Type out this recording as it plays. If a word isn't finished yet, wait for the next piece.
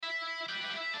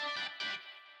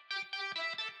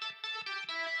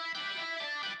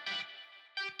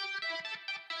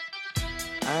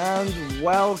And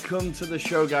welcome to the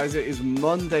show, guys. It is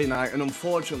Monday night, and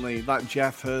unfortunately, that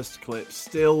Jeff Hurst clip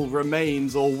still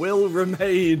remains, or will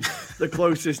remain, the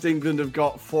closest England have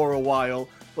got for a while.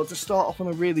 But to start off on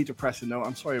a really depressing note,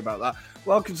 I'm sorry about that.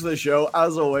 Welcome to the show.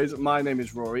 As always, my name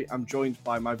is Rory. I'm joined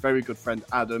by my very good friend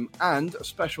Adam, and a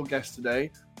special guest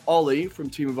today, Ollie from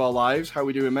Team of Our Lives. How are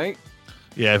we doing, mate?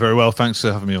 Yeah, very well. Thanks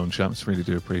for having me on, chaps. Really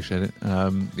do appreciate it.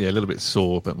 Yeah, a little bit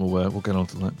sore, but we'll get on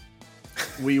to that.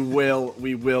 We will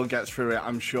get through it,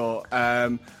 I'm sure.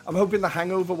 I'm hoping the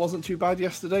hangover wasn't too bad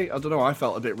yesterday. I don't know, I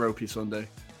felt a bit ropey Sunday.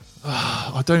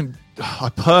 I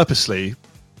purposely,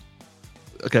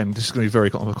 again, this is going to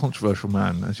be I'm a controversial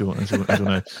man, as you'll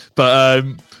know. But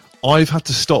I've had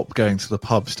to stop going to the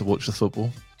pubs to watch the football.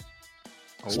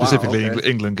 Specifically, wow, okay.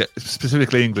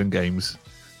 England games.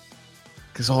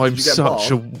 Because I'm such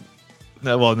a...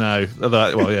 No,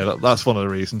 that's one of the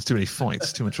reasons. Too many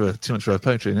fights, too much of a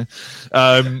poetry. You know?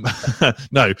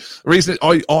 No, the reason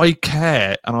I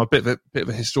care, and I'm a bit of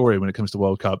a historian when it comes to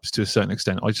World Cups to a certain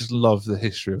extent. I just love the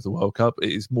history of the World Cup.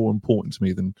 It is more important to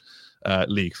me than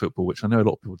league football, which I know a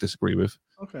lot of people disagree with.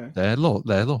 Okay, their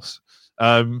loss.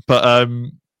 But I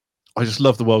just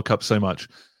love the World Cup so much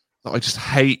that I just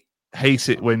hate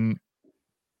it when.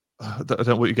 I don't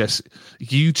know what you guess.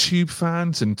 YouTube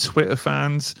fans and Twitter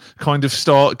fans kind of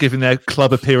start giving their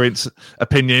club appearance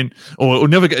opinion, or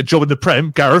never get a job in the Prem.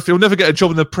 Gareth, you'll never get a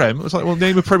job in the Prem. It was like, well,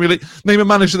 name a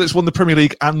manager that's won the Premier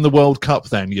League and the World Cup.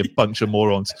 Then you bunch of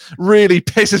morons. Really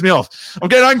pisses me off. I'm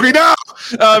getting angry now.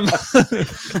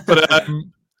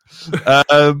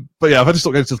 But yeah, I've had to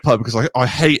stop going to the pub because I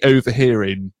hate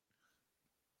overhearing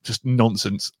just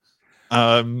nonsense.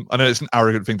 I know it's an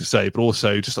arrogant thing to say, but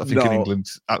also just I think in England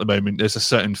at the moment, there's a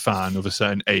certain fan of a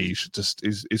certain age just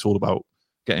it's all about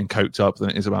getting coked up than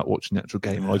it is about watching the actual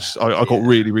game. I got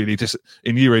really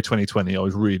in Euro 2020, I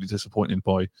was really disappointed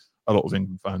by a lot of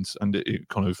England fans, and it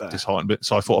kind of disheartened a bit.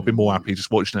 So I thought I'd be more happy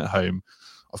just watching it at home.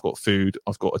 I've got food,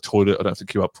 I've got a toilet I don't have to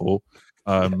queue up for.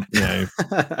 You know,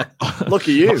 look at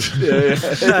you.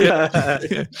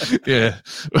 Yeah.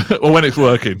 Or when it's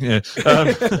working,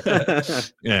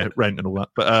 yeah, rent and all that.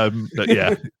 But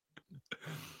yeah.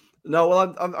 No,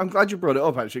 well, I'm glad you brought it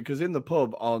up actually, because in the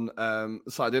pub on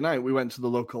Saturday night we went to the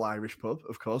local Irish pub,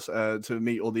 of course, to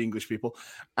meet all the English people,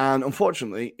 and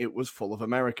unfortunately it was full of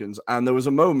Americans. And there was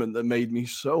a moment that made me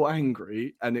so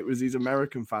angry, and it was these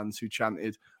American fans who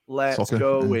chanted, "Let's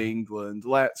go England,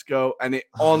 let's go," and it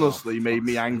honestly made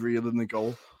me angrier than the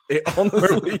goal. It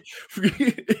honestly,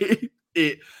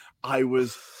 I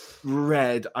was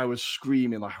red. I was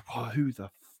screaming like, oh, "Who the."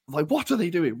 Like, what are they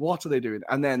doing? What are they doing?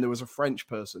 And then there was a French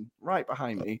person right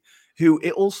behind me who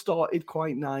it all started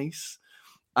quite nice.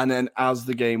 And then as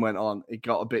the game went on, it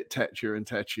got a bit tetchier and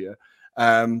tetchier.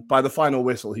 By the final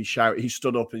whistle, he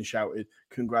stood up and shouted,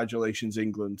 "Congratulations,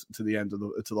 England," to the end of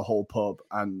the whole pub.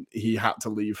 And he had to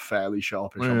leave fairly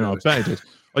sharpish. I bet he did.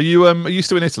 Are you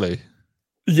still in Italy?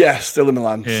 Yeah, still in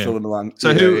Milan. Yeah. Still in Milan.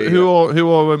 So who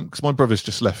are because my brother's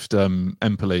just left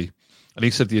Empoli. And he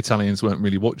said the Italians weren't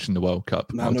really watching the World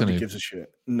Cup. No, nobody gives a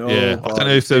shit. No, yeah, I don't know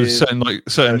if there was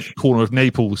certain corner of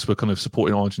Naples were kind of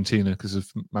supporting Argentina because of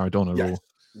Maradona.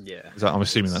 Yes. Or I'm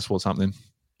assuming that's what's happening.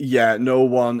 Yeah, no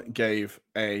one gave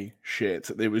a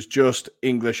shit. It was just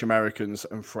English, Americans,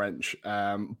 and French.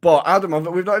 But Adam,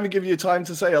 we've not even given you time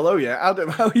to say hello yet. Adam,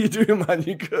 how are you doing, man?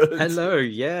 You good? Hello,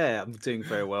 yeah, I'm doing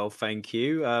very well, thank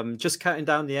you. Just counting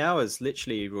down the hours,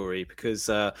 literally, Rory, because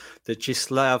the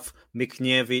Czesław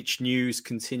Michniewicz news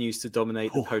continues to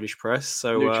dominate the Polish press.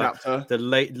 So the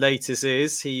latest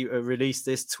is he released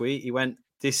this tweet. He went,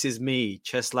 "This is me,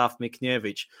 Czesław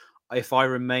Michniewicz. If I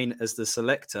remain as the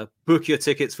selector, book your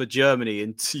tickets for Germany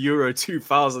in Euro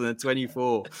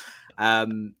 2024.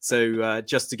 So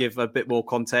just to give a bit more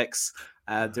context,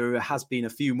 there has been a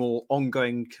few more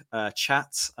ongoing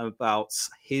chats about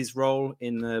his role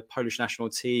in the Polish national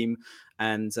team.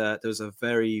 And there was a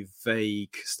very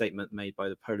vague statement made by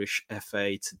the Polish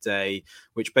FA today,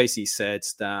 which basically said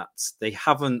that they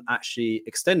haven't actually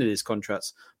extended his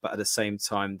contract, but at the same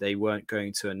time, they weren't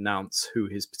going to announce who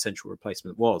his potential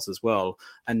replacement was as well.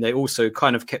 And they also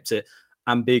kind of kept it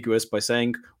ambiguous by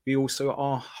saying, we also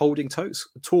are holding talks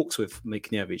with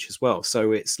Michniewicz as well.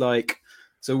 So it's like,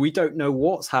 so we don't know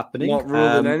what's happening. Not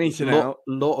ruling anything out.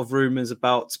 A lot of rumours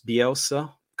about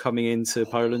Bielsa coming into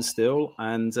Poland still.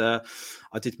 And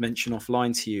I did mention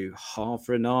offline to you, Harve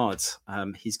Renard.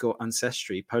 He's got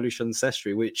Polish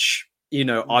ancestry, which, you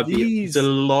know, I'd be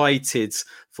delighted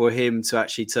for him to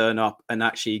actually turn up and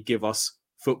actually give us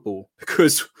football,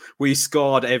 because we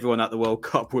scarred everyone at the World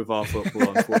Cup with our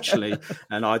football, unfortunately.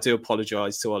 And I do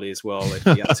apologise to Ollie as well if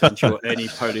he had to endure any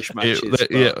Polish matches.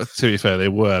 Yeah, to be fair, they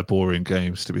were boring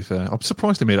games, to be fair. I'm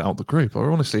surprised they made it out the group.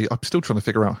 I'm still trying to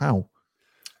figure out how.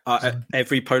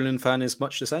 Every Poland fan is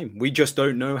much the same. We just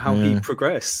don't know how he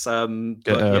progressed. What happened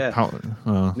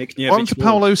to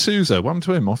Paulo Sousa? What happened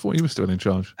to him? I thought he was still in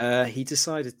charge. He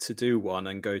decided to do one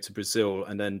and go to Brazil,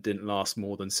 and then didn't last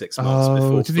more than 6 months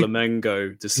before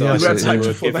Flamengo decided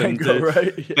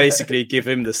basically give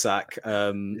him the sack.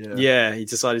 He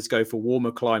decided to go for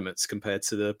warmer climates compared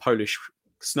to the Polish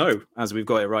snow as we've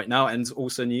got it right now, and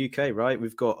also in the UK, right?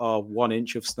 We've got our 1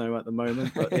 inch of snow at the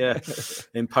moment, but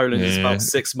in Poland it's about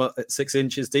 6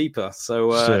 inches deeper.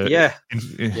 So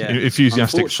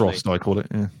enthusiastic frost, I call it.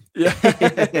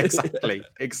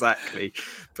 exactly.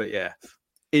 But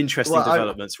interesting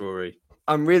developments, Rory.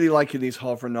 I'm really liking these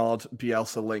Hovrenard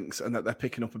Bielsa links, and that they're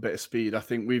picking up a bit of speed. I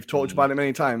think we've talked about it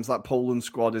many times. That Poland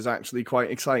squad is actually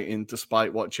quite exciting,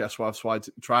 despite what Czesław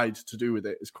tried to do with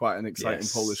it. It's quite an exciting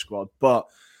Polish squad. But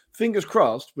fingers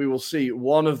crossed, we will see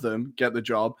one of them get the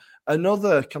job.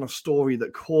 Another kind of story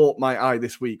that caught my eye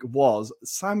this week was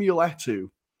Samuel Eto'o.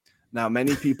 Now,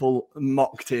 many people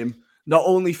mocked him, not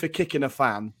only for kicking a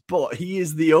fan, but he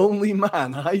is the only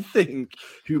man, I think,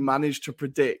 who managed to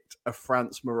predict a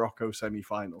France-Morocco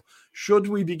semi-final. Should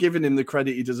we be giving him the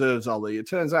credit he deserves, Ollie? It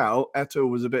turns out Eto'o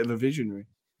was a bit of a visionary.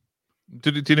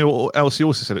 Do you know what else he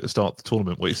also said at the start of the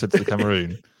tournament? What he said to the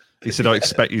Cameroon? He said, "I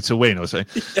expect you to win." I was saying,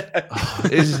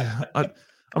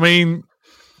 I mean,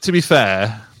 to be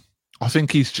fair, I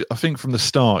think from the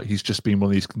start he's just been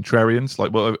one of these contrarians.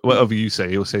 Like whatever you say,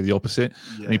 he'll say the opposite.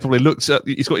 Yeah. And he probably looks at.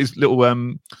 He's got his little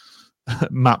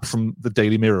map from the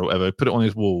Daily Mirror or whatever, put it on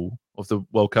his wall of the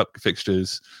World Cup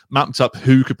fixtures, mapped up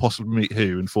who could possibly meet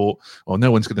who, and thought, "Well,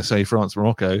 no one's going to say France,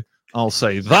 Morocco. I'll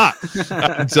say that."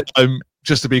 And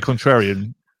just to be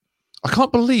contrarian, I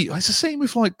can't believe it's the same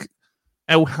with like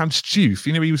El Hadj Diouf.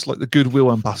 You know, he was like the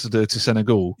goodwill ambassador to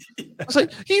Senegal. I was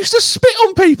like, he used to spit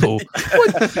on people. You're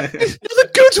the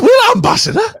goodwill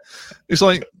ambassador. It's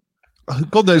like,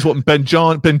 God knows what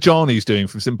Benjani's doing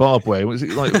from Zimbabwe. Was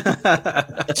it like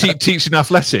teaching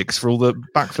athletics for all the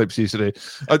backflips he used to do?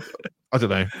 I don't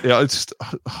know. Yeah,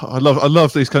 I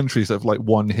love these countries that have like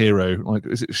one hero. Like,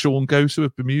 is it Sean Gosa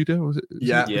of Bermuda? Or was it?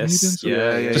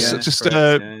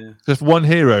 Just one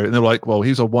hero, and they're like, well,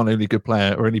 he's our one only good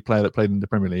player, or only player that played in the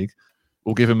Premier League.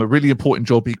 We'll give him a really important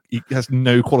job he has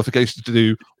no qualifications to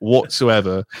do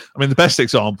whatsoever. I mean, the best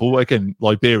example, again,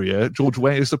 Liberia, George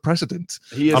Weah is the president.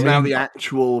 He is now the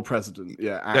actual president.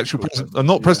 Yeah, actual president. I'm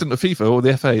not president of FIFA or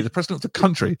the FA, the president of the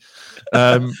country.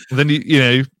 Then, you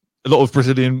know, a lot of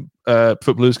Brazilian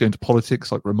footballers going to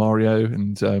politics, like Romario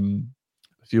and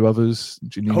a few others.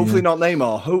 Juninho. Hopefully not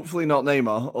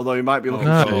Neymar, although he might be looking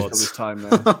for this time now.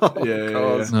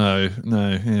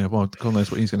 No. Well, God knows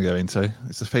what he's going to go into.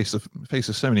 It's the face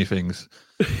of so many things.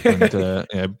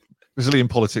 And Brazilian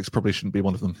politics probably shouldn't be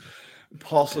one of them.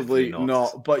 Possibly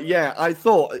not. But yeah,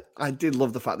 I did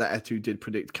love the fact that Eto'o did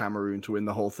predict Cameroon to win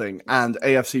the whole thing. And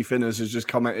AFC Finners has just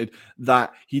commented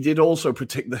that he did also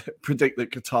predict that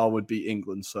Qatar would beat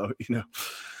England. So, you know,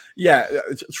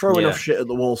 throw enough shit at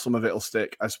the wall, some of it will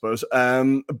stick, I suppose.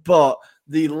 But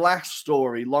the last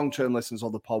story, long-term listeners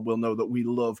on the pod will know that we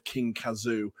love King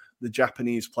Kazu, the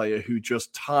Japanese player who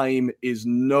just time is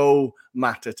no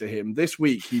matter to him. This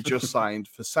week, he just signed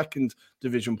for second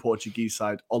division Portuguese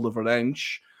side Oliver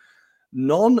Enche.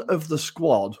 None of the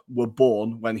squad were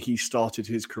born when he started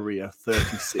his career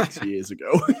 36 years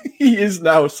ago. He is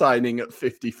now signing at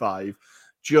 55.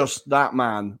 Just that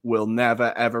man will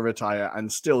never, ever retire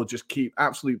and still just keep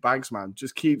absolute bags, man.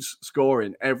 Just keeps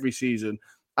scoring every season.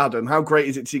 Adam, how great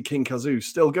is it to see King Kazu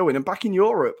still going and back in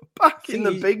Europe, back in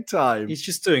the big time? He's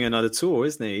just doing another tour,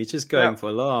 isn't he? He's just going for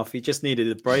a laugh. He just needed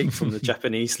a break from the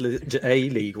Japanese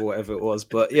A-League or whatever it was.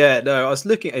 But I was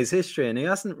looking at his history and he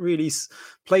hasn't really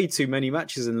played too many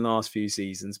matches in the last few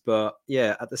seasons. But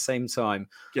at the same time,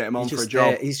 get him on for a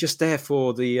job. He's just there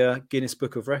for the Guinness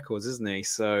Book of Records, isn't he?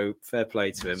 So fair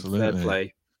play to him. Absolutely. Fair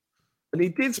play. And he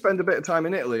did spend a bit of time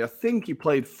in Italy. I think he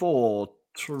played for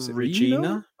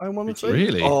Regina, I want to say.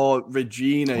 Really? Oh,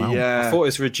 Regina, wow. Yeah. I thought it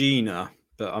was Regina,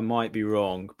 but I might be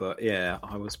wrong. But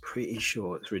I was pretty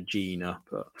sure it's Regina.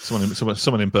 But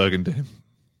someone in Burgundy.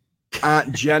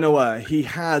 At Genoa, he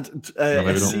had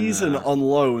a season on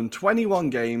loan, 21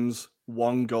 games,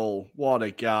 1 goal. What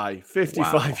a guy.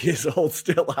 55 years old,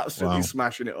 still absolutely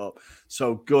smashing it up.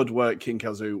 So good work, King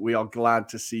Kazu. We are glad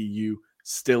to see you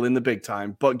still in the big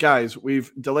time. But guys,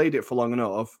 we've delayed it for long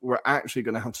enough. We're actually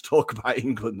going to have to talk about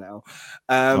England now.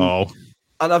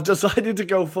 And I've decided to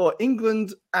go for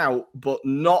England out, but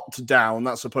not down.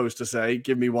 That's supposed to say.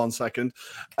 Give me 1 second.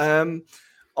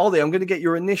 Ollie, I'm going to get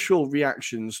your initial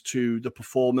reactions to the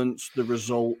performance, the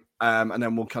result, and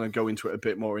then we'll kind of go into it a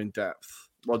bit more in depth.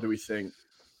 What do we think?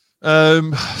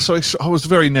 So I was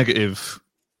very negative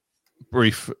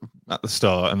brief at the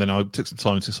start, and then I took some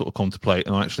time to sort of contemplate,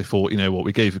 and I actually thought, you know what,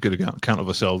 we gave a good account of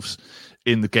ourselves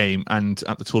in the game and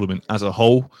at the tournament as a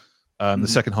whole. The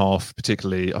second half,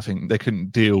 particularly, I think they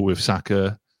couldn't deal with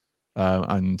Saka,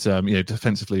 and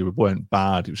defensively we weren't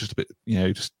bad. It was just a bit,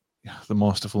 the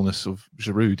masterfulness of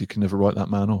Giroud. You can never write that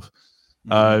man off.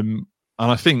 And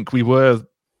I think we were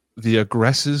the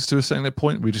aggressors to a certain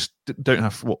point. We just don't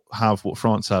have what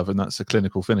France have, and that's a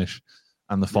clinical finish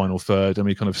and the final third. And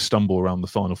we kind of stumble around the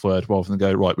final third rather than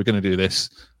go, right, we're going to do this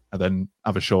and then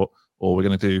have a shot, or we're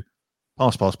going to do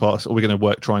pass, or we're going to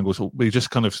work triangles. Or we just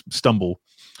kind of stumble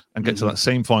and get to that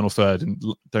same final third and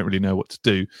don't really know what to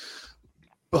do.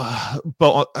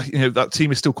 But that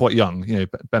team is still quite young.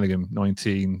 Bellingham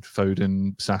 19,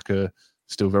 Foden, Saka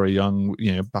still very young.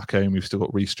 Back home we've still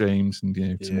got Reece James and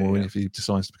Tomori if he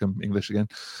decides to become English again.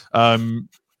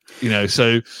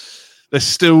 So it's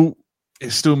still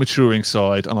a maturing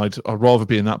side, and I'd rather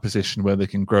be in that position where they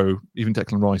can grow. Even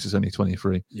Declan Rice is only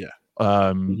 23. Yeah.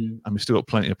 And we've still got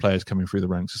plenty of players coming through the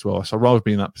ranks as well. So I'd rather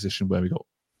be in that position where we got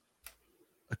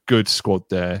a good squad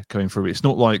there coming through. It's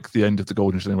not like the end of the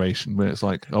golden generation where it's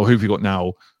like, oh, who have you got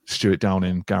now? Stuart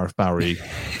Downing, Gareth Barry,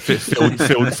 Phil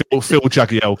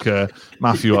Jagielka,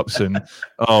 Matthew Upson.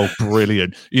 Oh,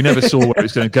 brilliant. You never saw where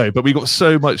it's going to go. But we got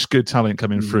so much good talent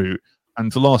coming through. And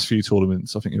the last few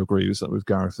tournaments, I think you'll agree, is that with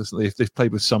Gareth, they've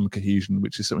played with some cohesion,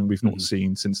 which is something we've not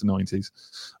seen since the 90s.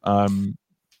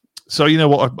 So, you know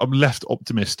what? I'm left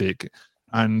optimistic.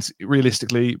 And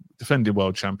realistically, defending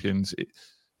world champions,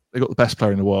 they got the best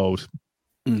player in the world.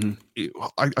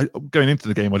 Going into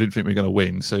the game, I didn't think we were going to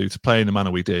win. So to play in the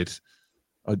manner we did,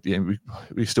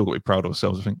 we still got to be proud of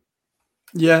ourselves, I think.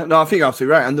 Yeah, no, I think you're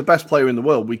absolutely right. And the best player in the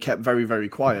world, we kept very, very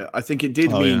quiet. I think it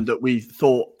did mean that we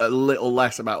thought a little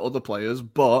less about other players,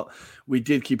 but we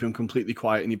did keep him completely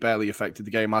quiet and he barely affected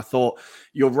the game. I thought,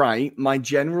 you're right. My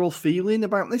general feeling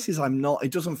about this is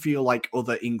it doesn't feel like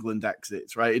other England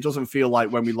exits, right? It doesn't feel like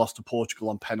when we lost to Portugal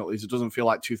on penalties. It doesn't feel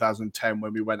like 2010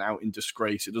 when we went out in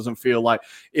disgrace.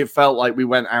 It felt like we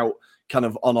went out kind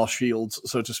of on our shields,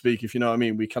 so to speak, if you know what I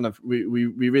mean.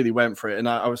 We really went for it. And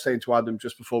I was saying to Adam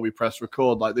just before we press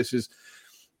record, like, this is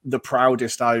the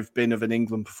proudest I've been of an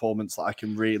England performance that I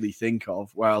can really think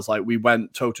of, where I was like, we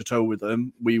went toe-to-toe with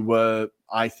them. We were,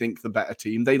 I think, the better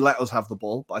team. They let us have the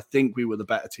ball, but I think we were the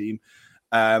better team.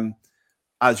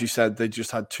 As you said, they just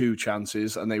had 2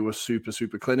 chances and they were super,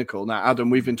 super clinical. Now,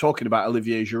 Adam, we've been talking about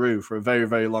Olivier Giroud for a very,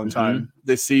 very long time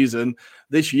this season.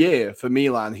 This year for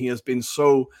Milan, he has been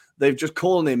they've just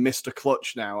called him Mr.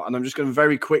 Clutch now. And I'm just going to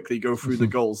very quickly go through the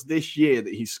goals this year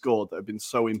that he scored that have been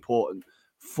so important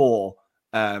for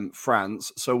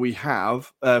France. So we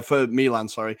have, for Milan,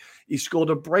 he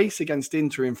scored a brace against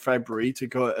Inter in February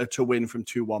to win from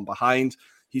 2-1 behind.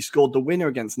 He scored the winner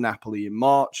against Napoli in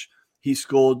March. He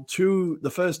scored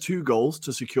the first 2 goals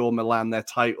to secure Milan their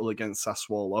title against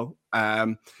Sassuolo.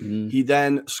 He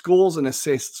then scores and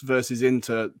assists versus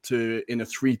Inter in a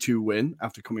 3-2 win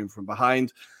after coming from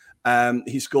behind.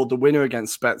 He scored the winner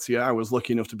against Spezia. I was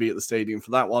lucky enough to be at the stadium for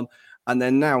that one. And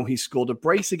then now he scored a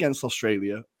brace against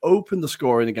Australia, opened the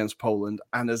scoring against Poland,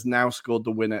 and has now scored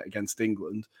the winner against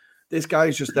England. This guy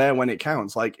is just there when it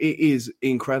counts. Like, it is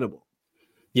incredible.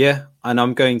 Yeah, and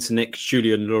I'm going to nick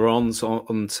Julien Laurens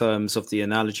on terms of the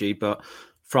analogy, but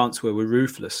France were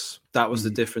ruthless. That was the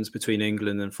difference between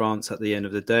England and France at the end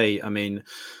of the day. I mean,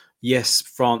 yes,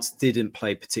 France didn't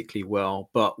play particularly well,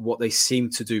 but what they seem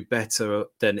to do better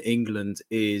than England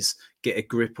is get a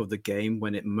grip of the game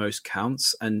when it most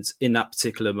counts. And in that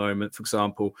particular moment, for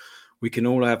example, we can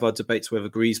all have our debates whether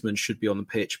Griezmann should be on the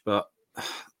pitch, but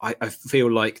I feel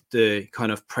like the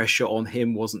kind of pressure on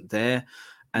him wasn't there.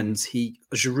 And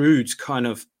Giroud kind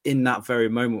of in that very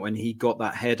moment when he got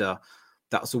that header,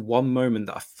 that was the one moment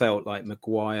that I felt like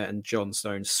Maguire and John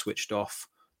Stones switched off.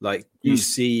 Like you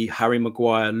see Harry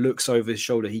Maguire looks over his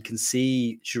shoulder. He can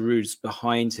see Giroud's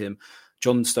behind him.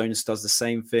 John Stones does the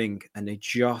same thing. And they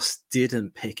just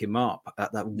didn't pick him up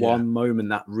at that one moment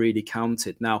that really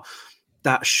counted. Now,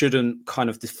 that shouldn't kind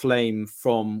of deflame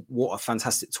from what a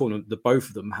fantastic tournament the both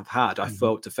of them have had. I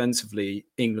felt defensively,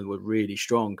 England were really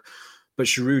strong. But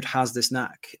Giroud has this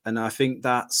knack. And I think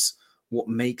that's what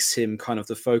makes him kind of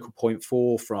the focal point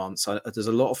for France. There's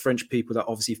a lot of French people that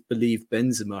obviously believe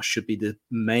Benzema should be the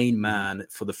main man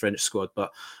for the French squad, but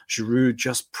Giroud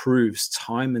just proves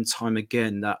time and time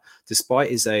again that despite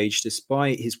his age,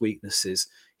 despite his weaknesses,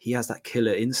 he has that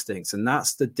killer instinct. And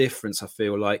that's the difference, I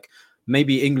feel like.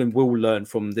 Maybe England will learn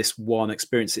from this one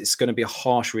experience. It's going to be a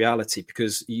harsh reality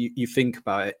because you think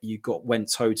about it, went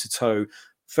toe to toe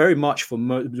very much for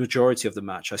majority of the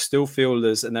match. I still feel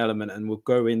there's an element, and we'll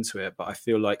go into it, but I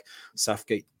feel like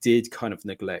Southgate did kind of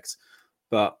neglect.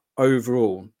 But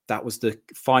overall, that was the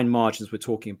fine margins we're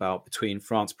talking about between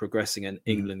France progressing and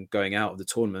England going out of the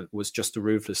tournament, was just the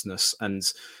ruthlessness. And,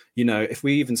 if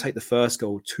we even take the first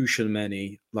goal,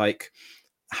 Tchouaméni, like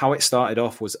how it started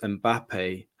off was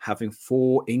Mbappe having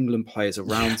 4 England players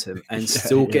around him and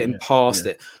still getting past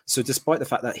it. So despite the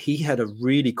fact that he had a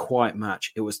really quiet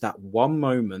match, it was that one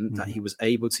moment that he was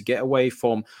able to get away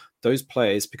from those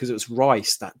players, because it was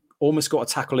Rice that almost got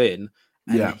a tackle in,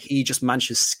 and he just managed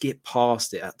to skip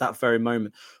past it at that very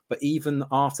moment. But even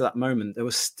after that moment, there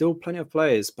was still plenty of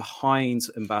players behind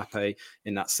Mbappe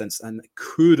in that sense, and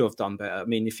could have done better. I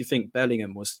mean, if you think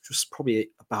Bellingham was just probably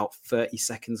about 30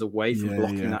 seconds away from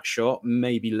blocking that shot,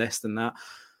 maybe less than that,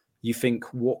 you think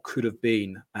what could have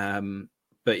been.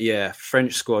 But yeah,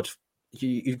 French squad,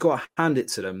 you've got to hand it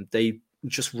to them. They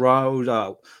just rolled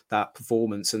out that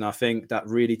performance, and I think that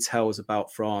really tells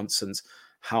about France and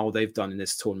how they've done in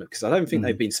this tournament, because I don't think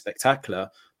they've been spectacular,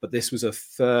 but this was a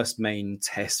first main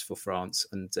test for France,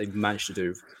 and they've managed to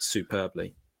do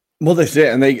superbly. Well, this is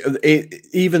it. And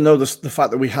even though the fact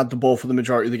that we had the ball for the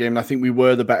majority of the game, and I think we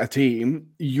were the better team,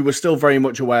 you were still very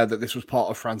much aware that this was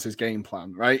part of France's game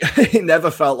plan, right? It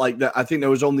never felt like that. I think there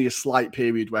was only a slight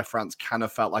period where France kind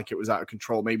of felt like it was out of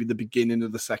control. Maybe the beginning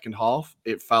of the second half,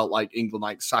 it felt like England,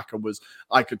 like Saka was,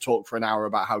 I could talk for an hour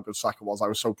about how good Saka was. I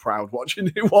was so proud watching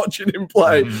him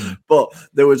play. But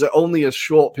there was only a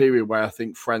short period where I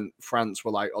think France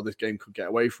were like, oh, this game could get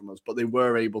away from us, but they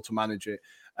were able to manage it.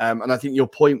 And I think your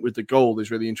point with the goal is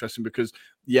really interesting because,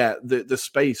 the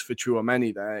space for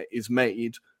Tchouaméni there is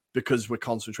made because we're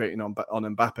concentrating on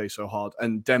Mbappe so hard.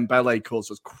 And Dembele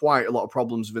caused us quite a lot of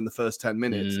problems within the first 10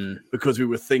 minutes because we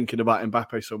were thinking about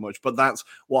Mbappe so much. But that's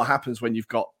what happens when you've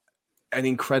got an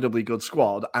incredibly good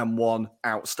squad and one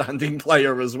outstanding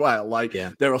player as well.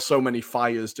 There are so many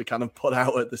fires to kind of put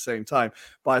out at the same time.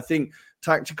 But I think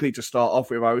tactically, to start off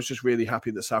with, I was just really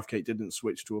happy that Southgate didn't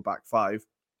switch to a back 5.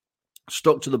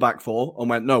 Stuck to the back 4 and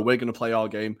went, no, we're going to play our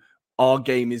game. Our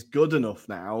game is good enough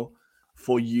now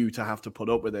for you to have to put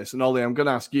up with this. And Ollie, I'm going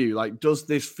to ask you, does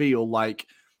this feel like,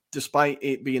 despite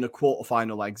it being a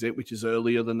quarterfinal exit, which is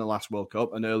earlier than the last World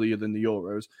Cup and earlier than the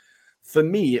Euros, for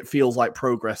me, it feels like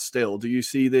progress still. Do you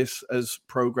see this as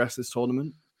progress, this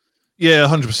tournament? Yeah,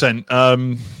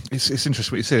 100%. It's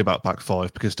interesting what you say about back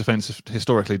 5, because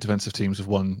historically, defensive teams have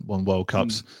won World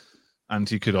Cups. And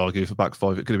you could argue for back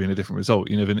 5, it could have been a different result.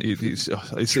 It's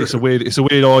a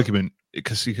weird argument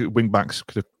because wing backs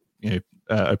could have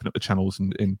opened up the channels,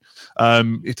 and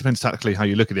it depends tactically how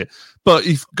you look at it. But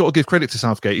you've got to give credit to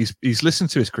Southgate. He's listened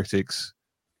to his critics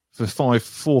for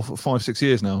 5-6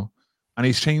 years now, and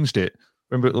he's changed it.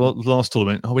 Remember the last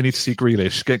tournament? Oh, we need to see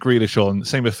Grealish. Get Grealish on.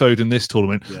 Same with Foden this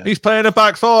tournament. Yeah. He's playing a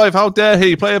back 5. How dare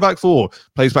he play a back 4?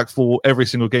 Plays back 4 every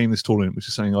single game this tournament, which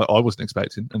is something I wasn't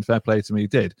expecting. And fair play to me, he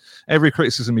did. Every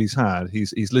criticism he's had,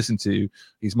 he's listened to.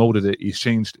 He's molded it. He's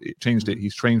changed it.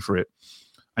 He's trained for it,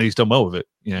 and he's done well with it.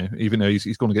 Even though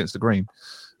he's gone against the grain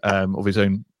of his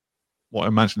own, what I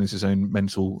imagine is his own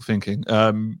mental thinking.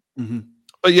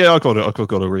 But yeah, I got to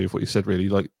agree with what you said. Really,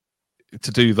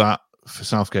 to do that for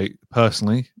Southgate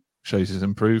personally shows he's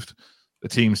improved. The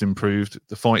team's improved.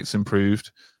 The fight's improved.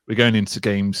 We're going into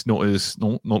games not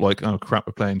like, oh crap,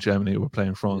 we're playing Germany or we're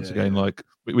playing France again.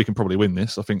 We can probably win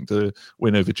this. I think the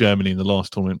win over Germany in the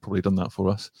last tournament probably done that for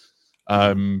us.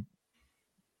 And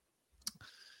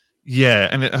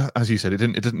as you said, it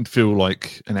didn't feel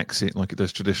like an exit like it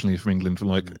does traditionally from England.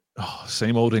 From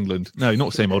same old England. No,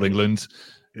 not same old England.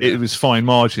 It was fine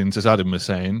margins, as Adam was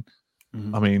saying.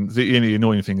 I mean, the only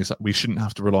annoying thing is that we shouldn't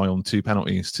have to rely on 2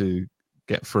 penalties to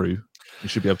get through. We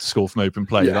should be able to score from open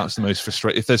play. That's the most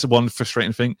frustrating. If there's one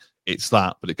frustrating thing, it's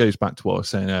that. But it goes back to what I was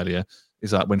saying earlier,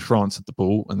 is that when France had the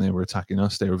ball and they were attacking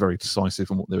us, they were very decisive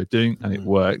in what they were doing, and it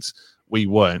worked. We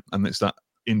weren't. And it's that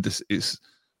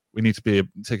we need to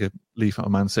take a leaf out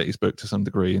of Man City's book to some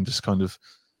degree and just kind of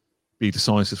be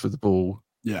decisive with the ball.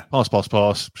 Yeah.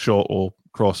 Pass, shot or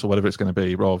cross or whatever it's going to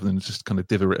be, rather than just kind of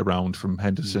divvy it around from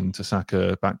Henderson to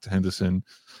Saka, back to Henderson,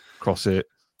 cross it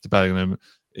to Bellingham.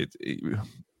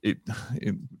 We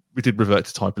did revert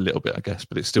to type a little bit, I guess,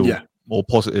 but it's still more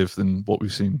positive than what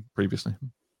we've seen previously.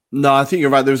 No, I think you're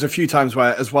right. There was a few times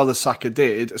where, as well as Saka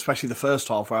did, especially the first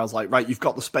half, where I was like, right, you've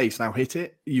got the space, now hit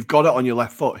it. You've got it on your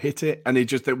left foot, hit it. And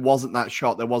it wasn't that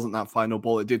shot. There wasn't that final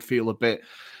ball. It did feel a bit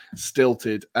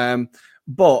stilted.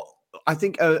 But I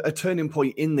think a turning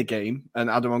point in the game, and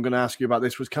Adam, I'm going to ask you about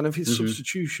this, was kind of his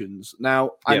substitutions.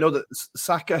 Now, I know that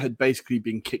Saka had basically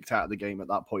been kicked out of the game at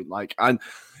that point. And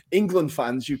England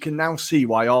fans, you can now see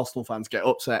why Arsenal fans get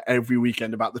upset every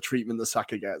weekend about the treatment that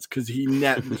Saka gets, because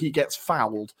he gets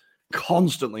fouled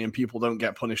constantly and people don't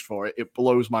get punished for it. It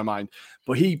blows my mind.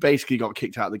 But he basically got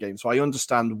kicked out of the game. So I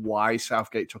understand why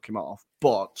Southgate took him off.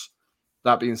 But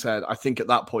that being said, I think at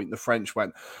that point the French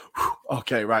went,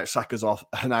 okay, right, Saka's off,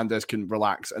 Hernandez can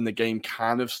relax, and the game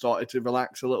kind of started to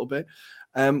relax a little bit.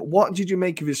 What did you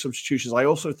make of his substitutions? I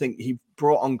also think he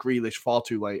brought on Grealish far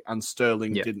too late, and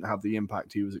Sterling didn't have the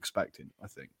impact he was expecting, I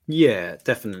think. Yeah,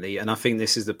 definitely. And I think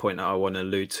this is the point that I want to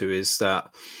allude to, is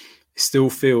that it still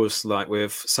feels like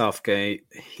with Southgate,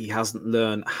 he hasn't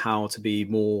learned how to be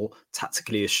more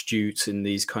tactically astute in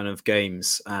these kind of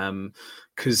games.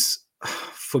 Because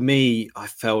for me, I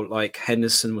felt like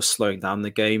Henderson was slowing down the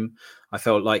game. I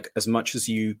felt like as much as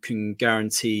you can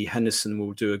guarantee Henderson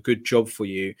will do a good job for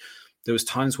you, there was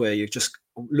times where you're just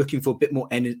looking for a bit more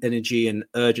energy and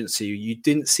urgency. You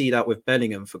didn't see that with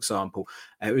Bellingham, for example.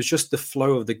 It was just the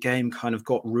flow of the game kind of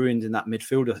got ruined in that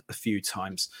midfield a few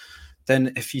times.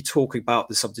 Then if you talk about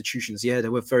the substitutions, they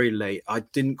were very late. I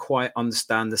didn't quite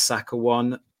understand the Saka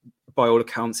one. By all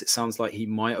accounts, it sounds like he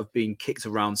might have been kicked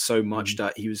around so much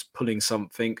that he was pulling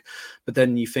something. But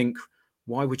then you think,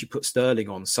 why would you put Sterling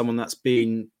on? Someone that's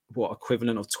been,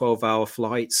 equivalent of 12-hour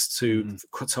flights to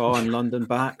Qatar and London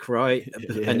back, right?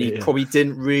 And he probably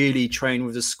didn't really train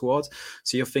with the squad.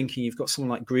 So you're thinking you've got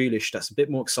someone like Grealish that's a bit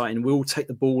more exciting. We'll take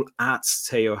the ball at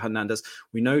Theo Hernandez.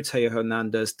 We know Theo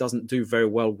Hernandez doesn't do very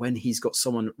well when he's got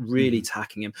someone really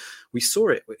attacking him. We saw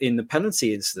it in the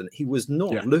penalty incident. He was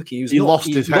not looking. He lost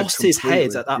his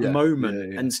head at that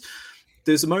moment. And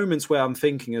there's moments where I'm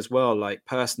thinking as well, like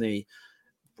personally,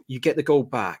 you get the goal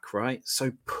back, right?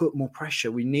 So put more pressure.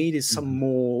 We needed some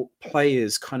more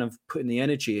players kind of putting the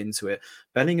energy into it.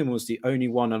 Bellingham was the only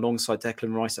one alongside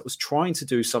Declan Rice that was trying to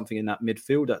do something in that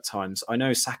midfield at times. I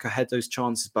know Saka had those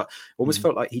chances, but almost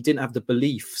felt like he didn't have the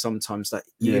belief sometimes that,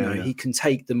 he can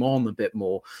take them on a bit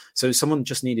more. So someone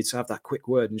just needed to have that quick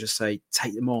word and just say,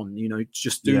 take them on,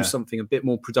 just do something a bit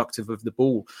more productive with the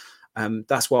ball.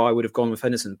 That's why I would have gone with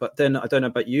Henderson. But then I don't know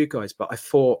about you guys, but I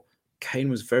thought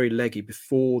Kane was very leggy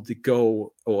before the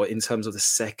goal, or in terms of the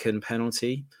second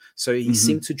penalty. So he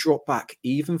seemed to drop back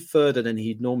even further than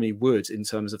he normally would in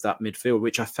terms of that midfield,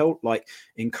 which I felt like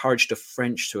encouraged the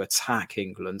French to attack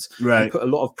England and put a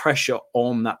lot of pressure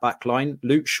on that back line.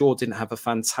 Luke Shaw didn't have a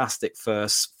fantastic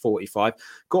first 45,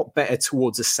 got better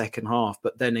towards the second half.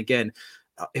 But then again,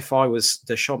 if I was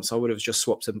Deschamps, I would have just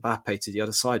swapped Mbappe to the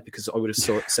other side, because I would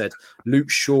have said, Luke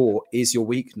Shaw is your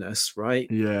weakness, right?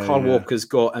 Kyle Walker's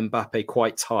got Mbappe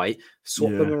quite tight.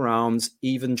 Swap them around,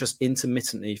 even just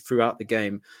intermittently throughout the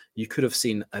game. You could have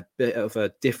seen a bit of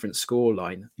a different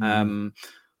scoreline.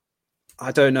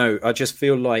 I don't know. I just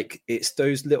feel like it's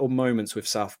those little moments with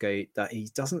Southgate that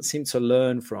he doesn't seem to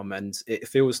learn from. And it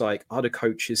feels like other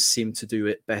coaches seem to do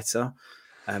it better.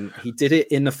 He did it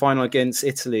in the final against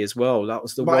Italy as well. That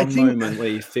was the moment where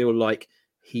you feel like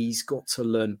he's got to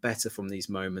learn better from these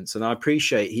moments. And I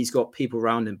appreciate he's got people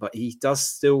around him, but he does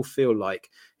still feel like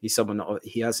he's someone that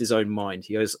he has his own mind.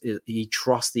 He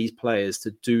trusts these players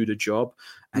to do the job,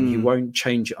 and he won't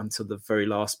change it until the very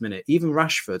last minute. Even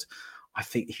Rashford, I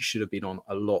think he should have been on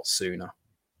a lot sooner.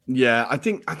 Yeah, I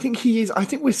think he is. I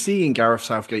think we're seeing Gareth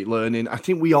Southgate learning. I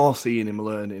think we are seeing him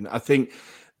learning. I think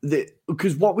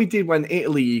because what we did when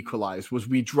Italy equalized was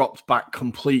we dropped back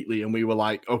completely, and we were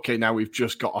like, okay, now we've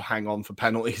just got to hang on for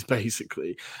penalties,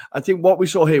 basically. I think what we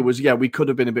saw here was, we could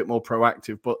have been a bit more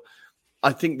proactive, but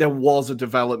I think there was a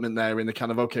development there in the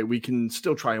kind of, okay, we can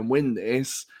still try and win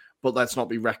this, but let's not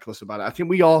be reckless about it. I think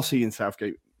we are seeing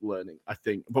Southgate learning,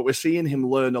 but we're seeing him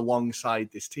learn alongside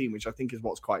this team, which I think is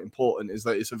what's quite important, is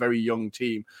that it's a very young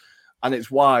team. And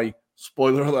it's why,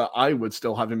 spoiler alert, I would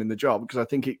still have him in the job, because I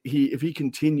think if he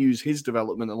continues his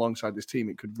development alongside this team,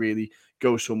 it could really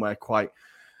go somewhere quite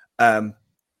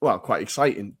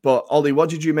exciting. But Ollie, what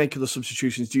did you make of the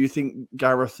substitutions? Do you think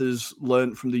Gareth has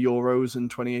learned from the Euros in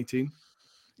 2018?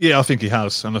 Yeah, I think he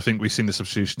has. And I think we've seen the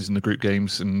substitutions in the group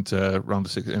games and round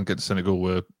of 16 against Senegal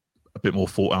were a bit more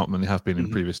thought out than they have been in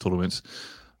previous tournaments.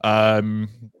 The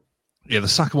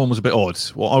Saka one was a bit odd.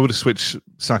 Well, I would have switched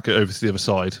Saka over to the other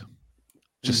side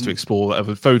just to explore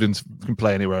whatever. Foden can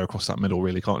play anywhere across that middle,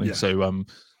 really, can't he? Yeah. So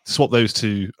swap those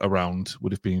two around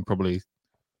would have been probably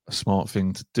a smart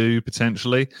thing to do,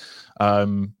 potentially.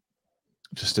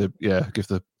 just to give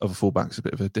the other fullbacks a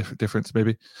bit of a difference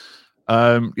maybe.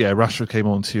 Rashford came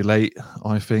on too late,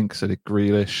 I think. So did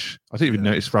Grealish. I didn't even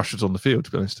notice Rashford's on the field,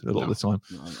 to be honest, a lot of the time.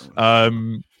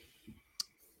 No.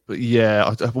 But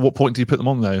at what point do you put them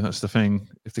on though? That's the thing.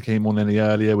 If they came on any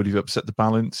earlier, would you upset the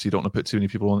balance? You don't want to put too many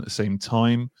people on at the same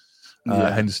time.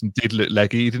 Henderson did look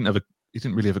leggy. He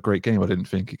didn't really have a great game, I didn't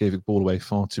think. He gave the ball away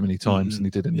far too many times than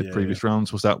he did in the previous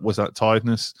rounds. Was that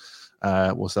tiredness?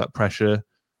 Was that pressure?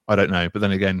 I don't know. But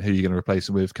then again, who are you going to replace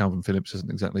him with? Calvin Phillips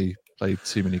hasn't exactly played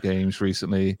too many games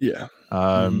recently.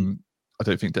 I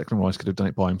don't think Declan Rice could have done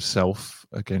it by himself.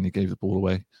 Again, he gave the ball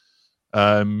away.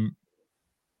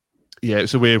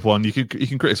 It's a weird one. You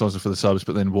can criticise him for the subs,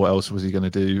 but then what else was he going to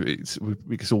do? It's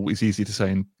easy to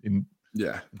say in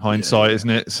hindsight, isn't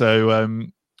it? So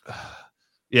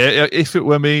if it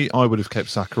were me, I would have kept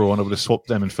Saka on. I would have swapped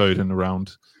them and Foden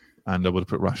around, and I would have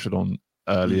put Rashford on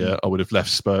earlier. I would have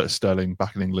left Sterling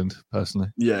back in England personally.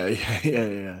 No,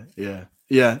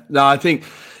 I think,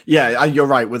 you're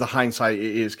right. With the hindsight,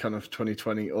 it is kind of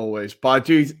 2020 always. But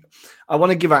I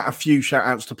want to give out a few shout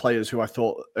outs to players who I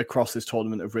thought across this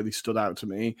tournament have really stood out to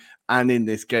me. And in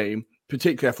this game,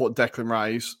 particularly, I thought Declan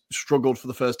Rice struggled for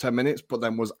the first 10 minutes, but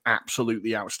then was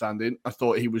absolutely outstanding. I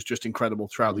thought he was just incredible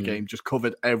throughout the game, just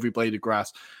covered every blade of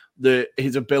grass.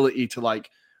 His ability to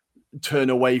turn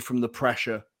away from the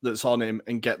pressure that's on him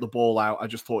and get the ball out, I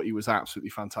just thought he was absolutely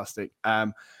fantastic.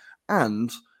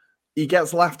 And he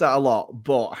gets laughed at a lot,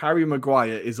 but Harry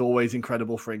Maguire is always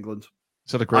incredible for England.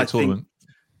 He's had a great tournament.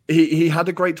 He had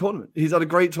a great tournament. He's had a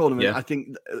great tournament. Yeah. I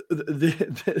think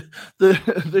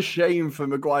the shame for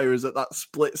Maguire is that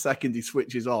split second he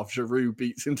switches off, Giroud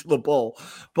beats into the ball.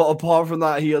 But apart from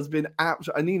that, he has been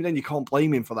absolutely, and even then you can't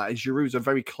blame him for that. Giroud's a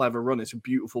very clever run. It's a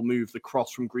beautiful move. The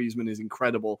cross from Griezmann is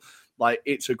incredible.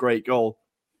 It's a great goal.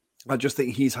 I just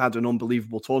think he's had an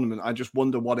unbelievable tournament. I just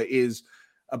wonder what it is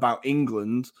about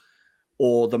England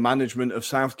or the management of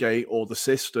Southgate or the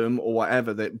system or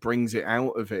whatever that brings it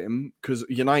out of him. Because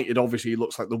United, obviously,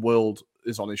 looks like the world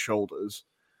is on his shoulders.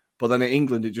 But then in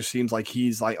England, it just seems like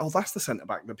he's that's the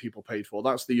centre-back that people paid for.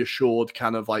 That's the assured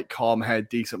kind of calm head,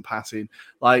 decent passing.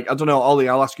 I don't know, Ollie,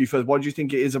 I'll ask you first. What do you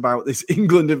think it is about this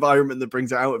England environment that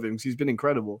brings it out of him? Because he's been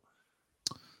incredible.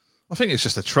 I think it's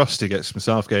just a trust he gets from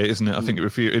Southgate, isn't it? I think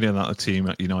if you're in that team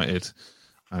at United,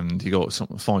 and you got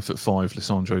something 5'5"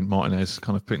 Lisandro Martinez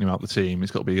kind of putting him out the team.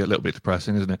 It's got to be a little bit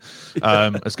depressing, isn't it?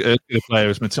 As good a player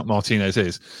as Martinez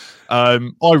is. I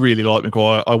really like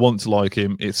Maguire. I want to like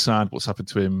him. It's sad what's happened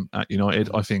to him at United.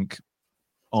 I think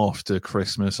after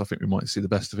Christmas, I think we might see the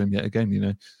best of him yet again.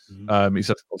 He's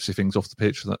had obviously things off the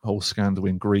pitch, that whole scandal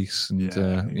in Greece and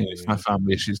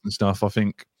family issues and stuff. I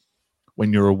think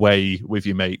when you're away with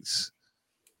your mates,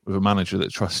 with a manager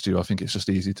that trusts you, I think it's just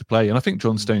easy to play. And I think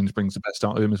John Stones brings the best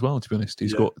out of him as well, to be honest.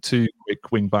 He's got two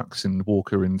quick wing backs in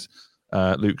Walker and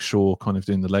Luke Shaw kind of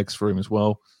doing the legs for him as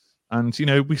well. And,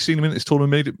 we've seen him in this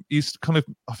tournament. He's kind of,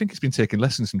 I think he's been taking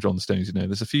lessons from John Stones.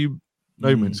 There's a few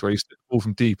moments where he's ball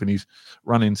from deep and he's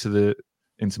run into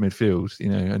midfield,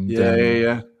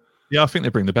 and I think they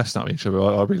bring the best out of each other.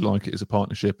 I really like it as a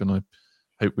partnership, and I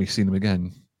hope we see them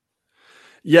again.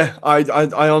 Yeah, I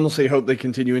honestly hope they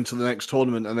continue into the next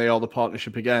tournament and they are the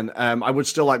partnership again. I would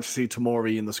still like to see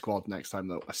Tomori in the squad next time,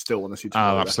 though. I still want to see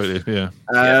Tomori. Oh, absolutely, yeah.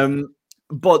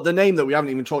 But the name that we haven't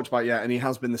even talked about yet, and he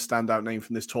has been the standout name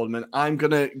from this tournament, I'm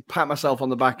going to pat myself on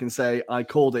the back and say I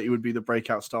called it. He would be the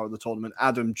breakout star of the tournament.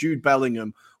 Adam, Jude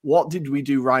Bellingham. What did we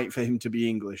do right for him to be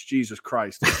English? Jesus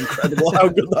Christ. It's incredible how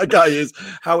good that guy is.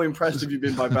 How impressed have you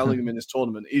been by Bellingham in this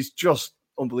tournament? He's just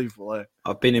unbelievable.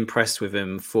 I've been impressed with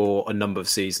him for a number of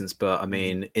seasons, but I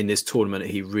mean, in this tournament,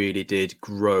 he really did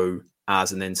grow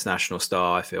as an international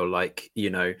star. I feel like,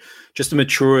 just the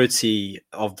maturity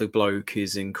of the bloke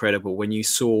is incredible. When you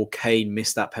saw Kane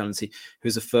miss that penalty, he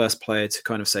was the first player to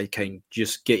kind of say, Kane,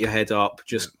 just get your head up,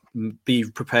 just be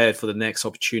prepared for the next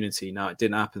opportunity. Now, it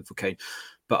didn't happen for Kane,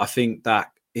 but I think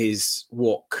that is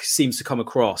what seems to come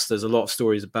across. There's a lot of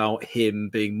stories about him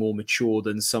being more mature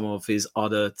than some of his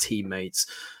other teammates.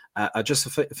 I just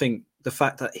think the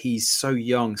fact that he's so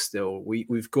young still,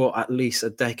 we've got at least a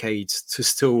decade to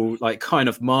still kind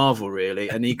of marvel, really,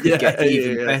 and he could get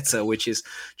even better, which is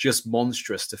just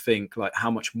monstrous to think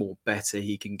how much more better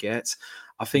he can get.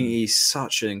 I think he's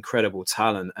such an incredible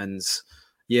talent, and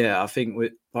I think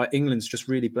England's just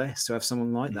really blessed to have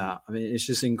someone like that. I mean, it's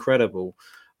just incredible.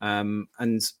 And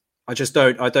I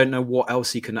don't know what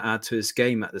else he can add to his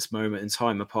game at this moment in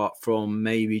time, apart from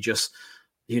maybe just,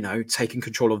 taking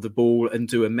control of the ball and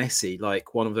do a Messi,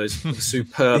 like one of those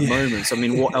superb moments. I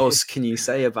mean, what else can you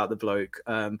say about the bloke?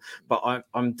 But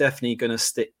I'm definitely going to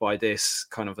stick by this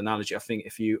kind of analogy. I think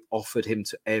if you offered him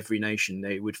to every nation,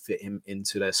 they would fit him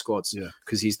into their squads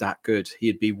because he's that good.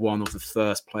 He'd be one of the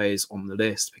first players on the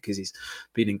list because he's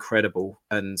been incredible.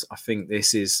 And I think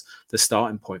this is the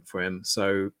starting point for him.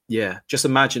 So, yeah, just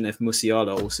imagine if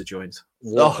Musiala also joined.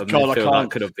 What that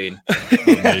could have been.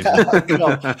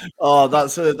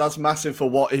 That's massive for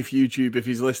What If YouTube. If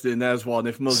he's listening, there's one.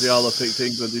 If Musiala picked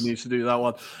England, he needs to do that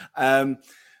one.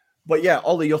 But yeah,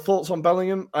 Ollie, your thoughts on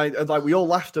Bellingham? We all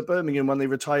laughed at Birmingham when they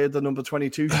retired the number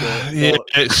 22 shirt. Yeah,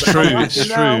 it's true. It's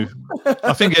true.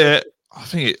 I think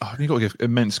you've got to give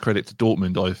immense credit to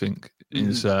Dortmund. I think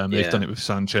they've done it with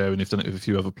Sancho and they've done it with a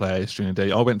few other players during the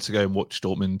day. I went to go and watch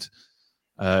Dortmund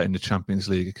in the Champions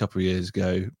League a couple of years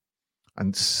ago.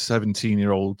 And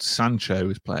 17-year-old Sancho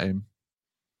was playing.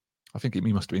 I think he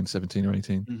must have been 17 or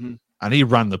 18. Mm-hmm. And he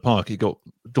ran the park.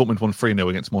 Dortmund won 3-0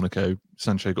 against Monaco.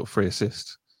 Sancho got 3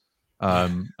 assists.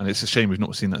 And it's a shame we've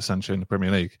not seen that Sancho in the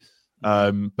Premier League.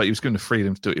 But he was given the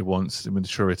freedom to do what he wants, the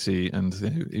maturity, and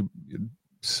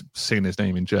seeing his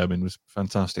name in German was a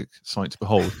fantastic sight to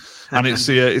behold. And it's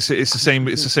the same.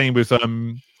 It's the same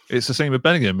with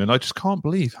Bellingham. And I just can't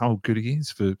believe how good he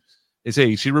is for his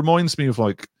age. He reminds me of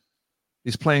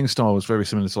his playing style was very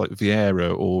similar to like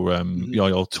Vieira or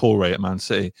Yaya Toure at Man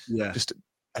City. Yeah. Just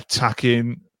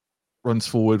attacking, runs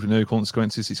forward with no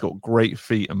consequences. He's got great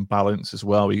feet and balance as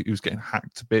well. He was getting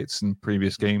hacked to bits in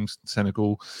previous games in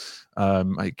Senegal.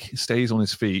 He stays on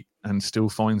his feet and still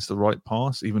finds the right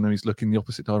pass, even though he's looking the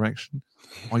opposite direction.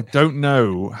 I don't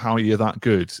know how you're that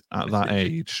good at that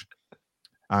age.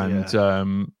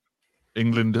 And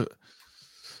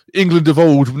England of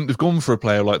old wouldn't have gone for a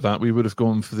player like that. We would have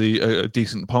gone for a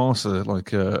decent passer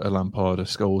like a Lampard, a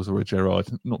Scholes, or a Gerrard.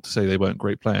 Not to say they weren't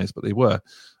great players, but they were.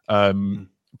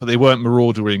 But they weren't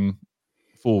marauding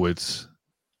forwards.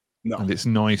 No. And it's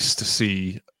nice to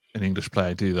see an English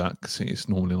player do that because it's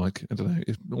normally like, I don't know,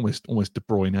 it's almost De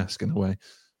Bruyne-esque in a way.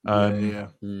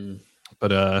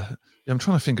 But I'm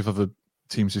trying to think of other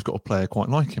teams who've got a player quite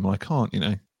like him. I can't,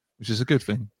 which is a good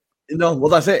thing. No, well,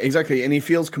 that's it, exactly. And he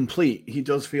feels complete. He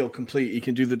does feel complete. He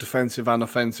can do the defensive and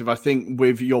offensive. I think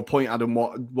with your point, Adam,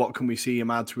 what can we see him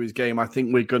add to his game? I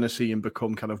think we're going to see him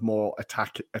become kind of more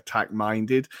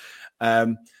attack-minded.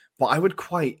 But I would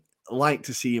quite like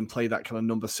to see him play that kind of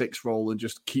number 6 role and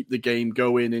just keep the game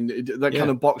going in that kind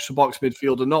of box-to-box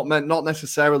midfielder, not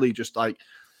necessarily just like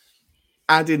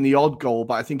add in the odd goal,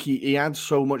 but I think he adds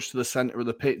so much to the center of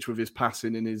the pitch with his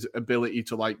passing and his ability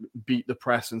to like beat the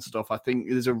press and stuff. I think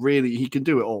he can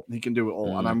do it all. He can do it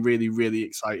all. And I'm really, really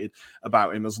excited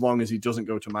about him as long as he doesn't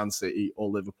go to Man City or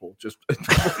Liverpool. Just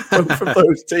both of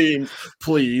those teams,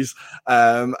 please.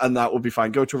 And that will be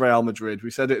fine. Go to Real Madrid.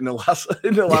 We said it in the last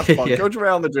part. Go to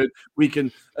Real Madrid. We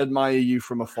can admire you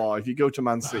from afar. If you go to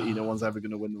Man City, no one's ever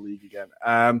going to win the league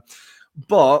again.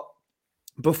 But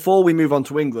before we move on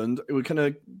to England, we're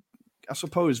going to, I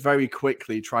suppose, very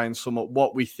quickly try and sum up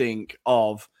what we think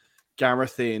of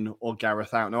Gareth in or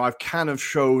Gareth out. Now, I've kind of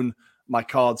shown my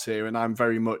cards here, and I'm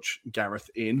very much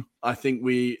Gareth in. I think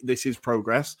this is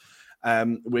progress.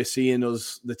 We're seeing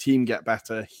the team get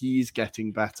better. He's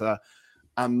getting better.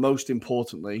 And most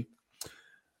importantly,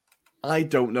 I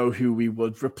don't know who we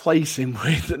would replace him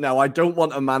with. Now, I don't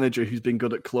want a manager who's been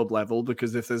good at club level,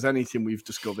 because if there's anything we've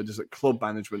discovered is that club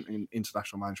management and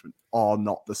international management are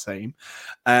not the same.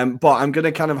 But I'm going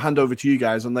to kind of hand over to you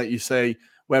guys and let you say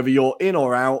whether you're in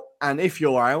or out, and if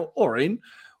you're out or in,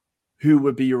 who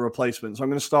would be your replacement. So I'm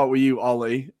going to start with you,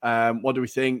 Ollie. What do we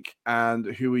think? And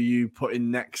who are you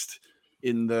putting next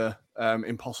in the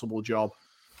impossible job?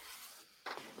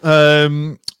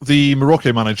 The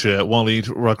Morocco manager, Walid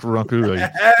Regragui.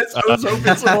 Yes, I was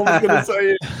hoping someone was going to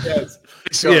say it. Yes.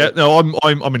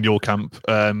 I'm in your camp.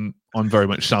 I'm very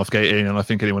much Southgate-ing, and I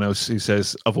think anyone else who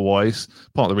says otherwise,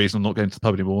 part of the reason I'm not going to the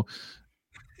pub anymore,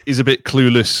 is a bit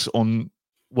clueless on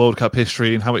World Cup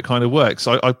history and how it kind of works.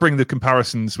 I bring the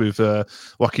comparisons with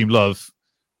Joachim Löw.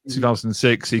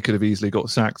 2006, he could have easily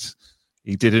got sacked.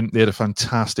 He didn't. They had a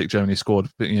fantastic Germany squad.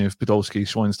 But, Podolski,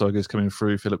 Schweinsteiger's coming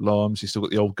through, Philip Lahms. You still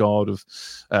got the old guard of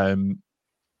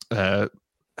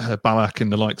Ballack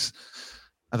and the likes.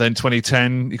 And then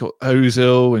 2010, you got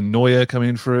Ozil and Neuer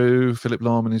coming through, Philip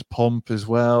Lahm and his pomp as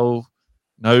well.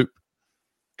 Nope.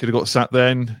 Could have got sacked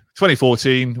then.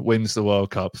 2014, wins the World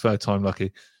Cup. Third time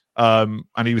lucky. And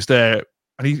he was there.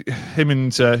 And him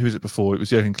and who was it before? It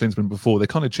was Jürgen Klinsmann before. They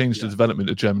kind of changed the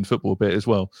development of German football a bit as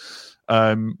well.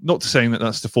 Not to saying that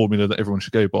that's the formula that everyone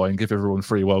should go by and give everyone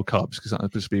 3 World Cups, because that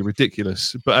would just be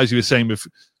ridiculous. But as you were saying with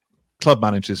club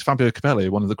managers. Fabio Capello,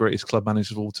 one of the greatest club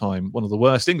managers of all time, one of the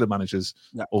worst England managers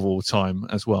of all time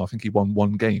as well. I think he won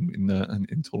one game in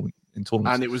tournaments,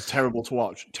 and it was terrible to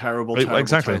watch. Terrible to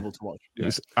watch. It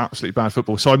was absolutely bad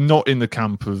football. So I'm not in the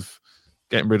camp of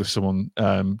getting rid of someone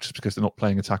just because they're not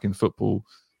playing attacking football.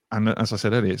 And as I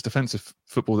said earlier, it's defensive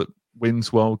football that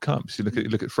wins World Cups. You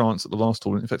look at France at the last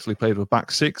tournament, effectively played with a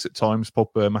back six at times.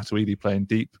 Pogba, Matuidi playing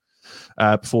deep.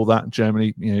 Before that,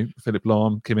 Germany, Philipp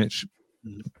Lahm, Kimmich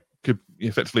could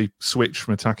effectively switch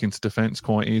from attacking to defence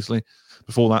quite easily.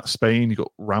 Before that, Spain, you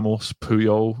got Ramos,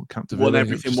 Puyol, Capdeville. Won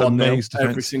everything 1-0.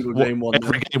 Every single game 1-0.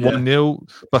 Every game 1-0.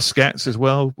 Busquets as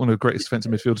well, one of the greatest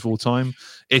defensive midfielders of all time.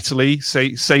 Italy,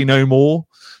 say no more.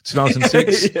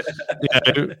 2006,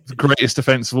 the greatest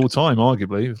defence of all time,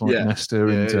 arguably, with Nesta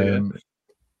and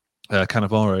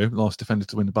Cannavaro, last defender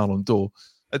to win the Ballon d'Or.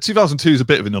 2002 is a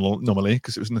bit of an anomaly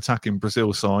because it was an attacking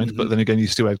Brazil side, but then again, you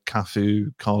still had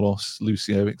Cafu, Carlos,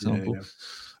 Lucio, example.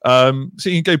 So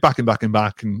you can go back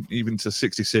and even to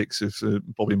 66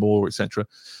 of Bobby Moore, etc.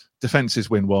 Defences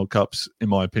win World Cups, in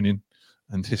my opinion,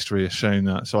 and history has shown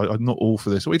that. So I'm not all for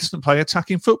this. We just don't play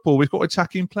attacking football. We've got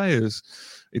attacking players.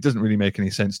 It doesn't really make any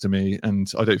sense to me, and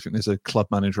I don't think there's a club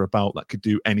manager about that could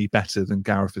do any better than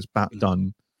Gareth has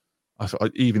done.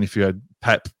 Even if you had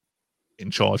Pep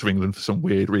in charge of England for some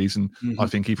weird reason, I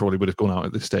think he probably would have gone out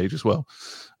at this stage as well.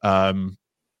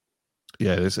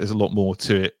 There's a lot more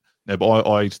to it. No, but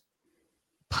I'd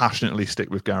passionately stick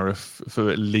with Gareth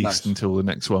for at least until the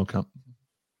next World Cup.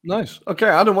 Nice. Okay,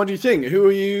 Adam, what do you think? Who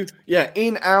are you?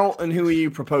 In, out, and who are you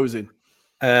proposing?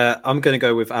 I'm going to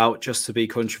go with out just to be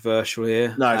controversial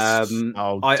here. Nice.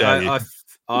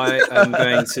 I am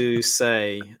going to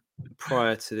say,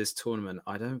 prior to this tournament,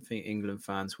 I don't think England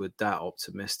fans were that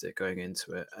optimistic going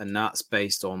into it. And that's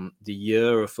based on the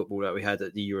year of football that we had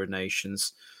at the Euro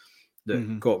Nations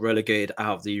that got relegated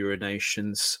out of the Euro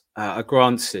Nations.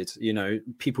 Granted,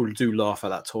 people do laugh at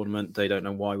that tournament. They don't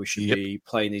know why we should be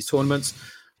playing these tournaments.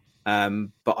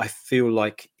 But I feel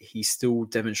like he still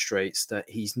demonstrates that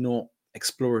he's not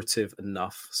explorative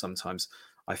enough sometimes.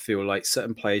 I feel like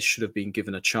certain players should have been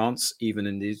given a chance, even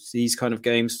in these kind of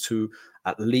games, to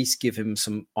at least give him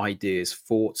some ideas,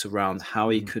 thoughts around how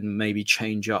he could maybe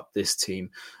change up this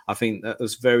team. I think that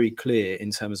was very clear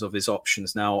in terms of his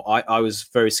options. Now, I was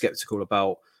very skeptical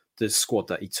about the squad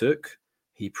that he took.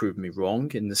 He proved me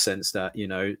wrong in the sense that,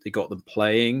 they got them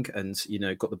playing and,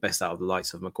 got the best out of the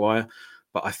likes of Maguire.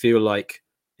 But I feel like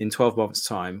in 12 months'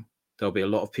 time, there'll be a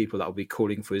lot of people that will be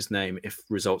calling for his name if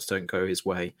results don't go his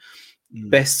way.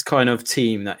 Best kind of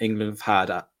team that England have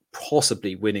had at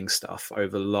possibly winning stuff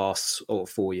over the last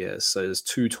 4 years. So there's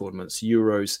 2 tournaments,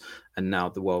 Euros and now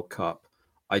the World Cup.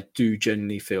 I do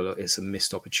genuinely feel that it's a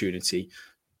missed opportunity.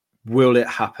 Will it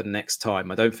happen next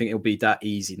time? I don't think it'll be that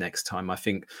easy next time. I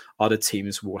think other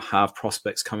teams will have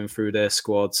prospects coming through their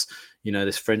squads.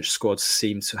 This French squad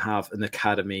seems to have an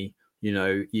academy.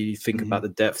 You think about the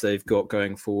depth they've got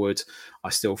going forward. I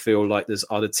still feel like there's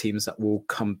other teams that will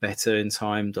come better in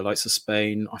time. The likes of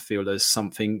Spain, I feel there's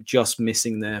something just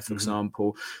missing there, for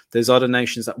example. There's other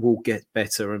nations that will get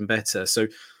better and better. So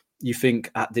you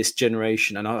think at this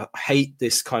generation, and I hate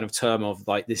this kind of term of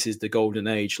like, this is the golden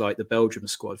age, like the Belgium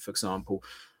squad, for example.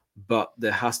 But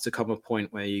there has to come a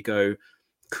point where you go,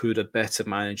 could a better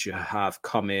manager have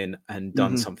come in and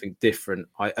done something different?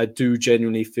 I do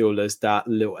genuinely feel there's that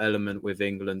little element with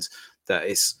England that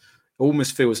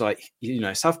almost feels like,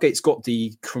 Southgate's got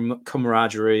the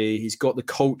camaraderie, he's got the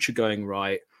culture going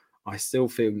right. I still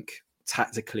think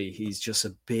tactically he's just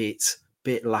a bit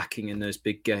lacking in those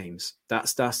big games.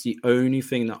 That's the only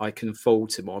thing that I can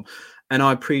fault him on. And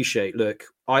I appreciate,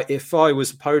 if I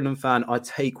was a Poland fan, I'd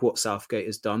take what Southgate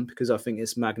has done because I think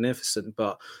it's magnificent.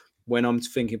 But when I'm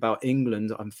thinking about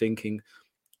England, I'm thinking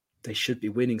they should be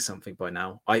winning something by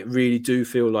now. I really do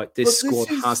feel like this squad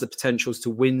has the potentials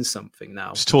to win something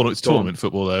now. It's tournament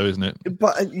football, though, isn't it?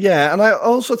 But and I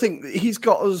also think he's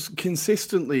got us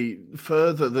consistently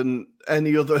further than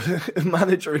any other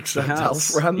manager except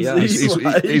Alf Ramsey.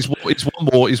 He's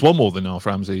one more than Alf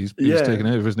Ramsey. He's taken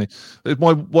over, isn't he?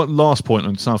 My one last point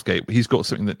on Southgate, he's got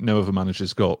something that no other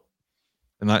manager's got,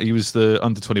 and that he was the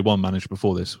under-21 manager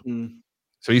before this.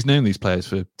 So he's known these players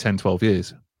for 10, 12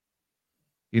 years.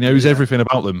 He knows everything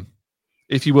about them.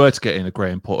 If you were to get in a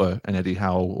Graham Potter, an Eddie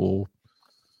Howe, or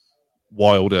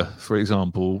Wilder, for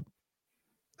example,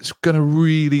 it's going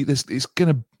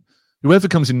to whoever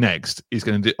comes in next is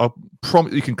going to do. I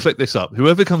promise you can click this up.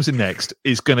 Whoever comes in next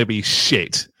is going to be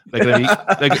shit. They're going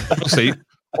to be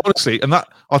honestly, and that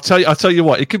I'll tell you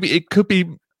what, it could be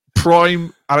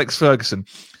prime Alex Ferguson.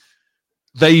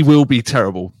 They will be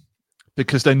terrible.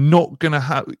 Because they're not going to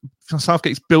have...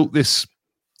 Southgate's built this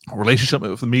relationship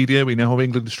with the media. We know how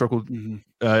England has struggled in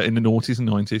the noughties and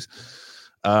 90s.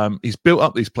 He's built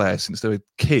up these players since they were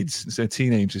kids, since they were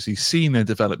teenagers. He's seen their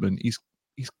development. He's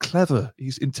clever.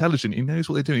 He's intelligent. He knows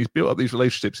what they're doing. He's built up these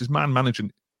relationships. His man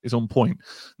management is on point.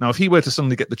 Now, if he were to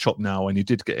suddenly get the chop now and he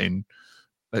did get in,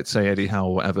 let's say Eddie Howe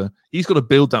or whatever, he's got to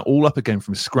build that all up again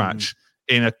from scratch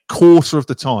in a quarter of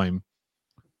the time.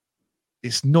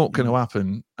 It's not going to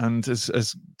happen. And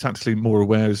as tactically more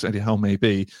aware as Eddie Howe may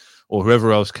be, or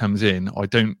whoever else comes in, I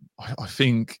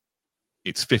think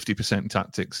it's 50%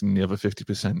 tactics and the other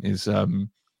 50% is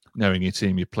knowing your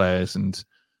team, your players, and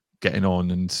getting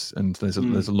on. And there's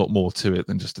a lot more to it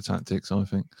than just the tactics, I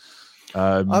think.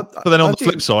 But then on the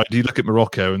flip side, you look at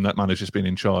Morocco and that manager's been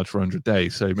in charge for 100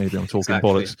 days, so maybe I'm talking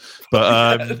bollocks.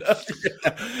 But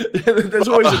there's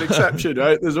always an exception,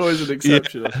 right? There's always an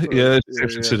exception.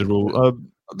 Exception to the rule.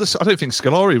 I don't think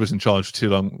Scolari was in charge too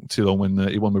long when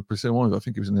he won with Brazil. I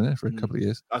think he was in there for a couple of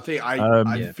years. I think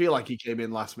I feel like he came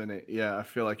in last minute. Yeah, I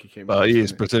feel like he came in. But he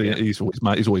is Brazilian. Yeah. He's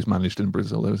always managed in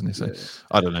Brazil, though, isn't he? So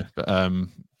I don't know. But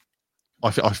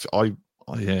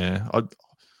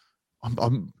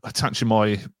I'm attaching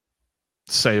my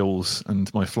sails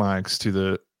and my flags to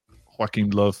the Joaquin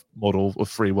Love model of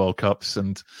 3 World Cups,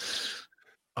 and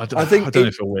I don't know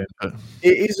if he'll win. But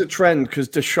it is a trend because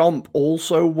Deschamps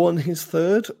also won his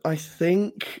 3rd. I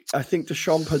think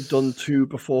Deschamps had done 2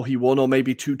 before he won, or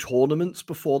maybe 2 tournaments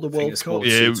before the World Cup.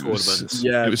 Yeah,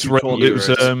 it was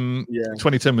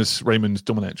 2010 was Raymond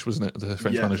Domenech, wasn't it? The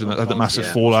French manager that had the massive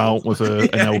fallout with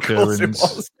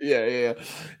Anelka.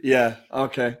 Yeah.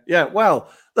 Okay. Yeah. Well,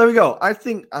 there we go. I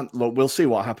think, look, we'll see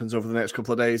what happens over the next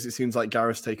couple of days. It seems like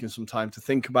Gareth's taking some time to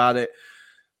think about it.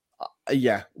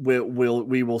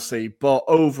 We will see. But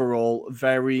overall,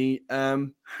 very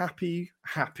happy,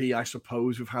 I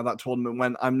suppose, with how that tournament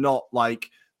went. I'm not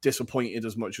disappointed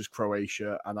as much as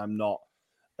Croatia, and I'm not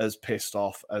as pissed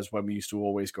off as when we used to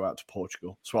always go out to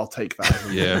Portugal. So I'll take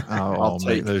that. I'll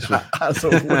take that as a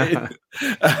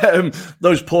win.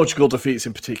 Those Portugal defeats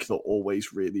in particular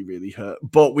always really, really hurt.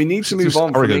 But we need to move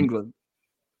on from England.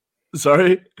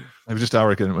 Sorry? They were just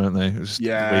arrogant, weren't they? It was just the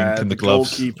wink and the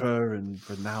gloves. Goalkeeper and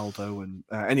Ronaldo. And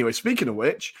anyway, speaking of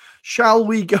which, shall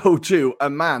we go to a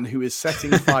man who is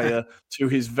setting fire to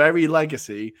his very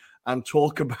legacy and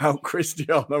talk about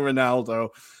Cristiano Ronaldo?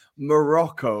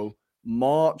 Morocco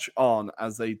march on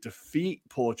as they defeat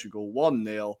Portugal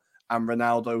 1-0, and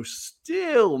Ronaldo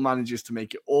still manages to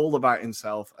make it all about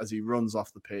himself as he runs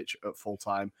off the pitch at full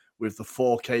time with the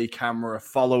 4K camera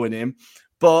following him.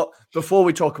 But before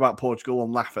we talk about Portugal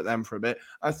and laugh at them for a bit,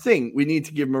 I think we need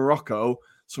to give Morocco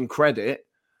some credit.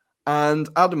 And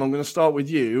Adam, I'm going to start with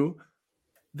you.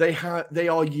 They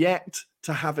are yet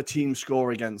to have a team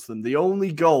score against them. The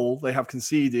only goal they have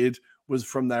conceded was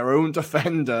from their own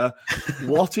defender.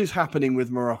 What is happening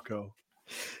with Morocco?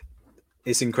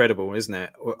 It's incredible, isn't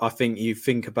it? I think you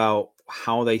think about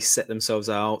how they set themselves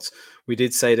out. We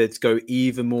did say they'd go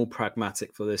even more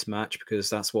pragmatic for this match because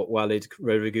that's what Walid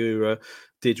Reguilón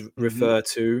did refer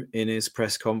to in his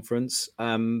press conference.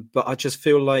 But I just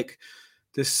feel like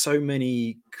there's so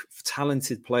many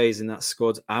talented players in that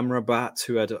squad. Amrabat,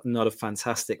 who had another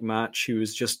fantastic match, who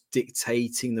was just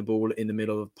dictating the ball in the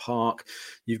middle of the park.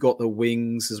 You've got the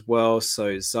wings as well.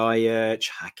 So Ziyech,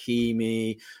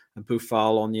 Hakimi, and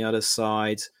Boufal on the other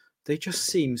side. They just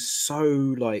seem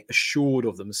so assured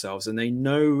of themselves, and they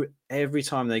know every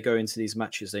time they go into these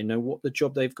matches, they know what the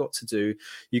job they've got to do.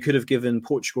 You could have given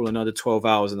Portugal another 12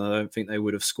 hours, and I don't think they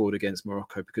would have scored against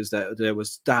Morocco because there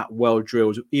was that well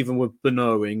drilled, even with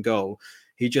Bono in goal.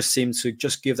 He just seemed to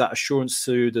just give that assurance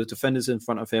to the defenders in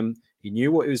front of him. He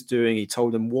knew what he was doing. He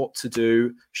told them what to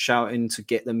do, shouting to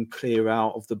get them clear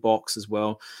out of the box as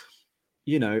well.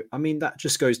 That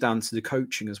just goes down to the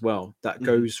coaching as well. That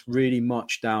goes really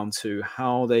much down to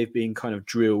how they've been kind of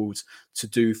drilled to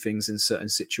do things in certain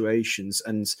situations.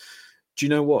 And do you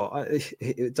know what?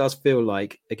 It does feel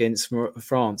like against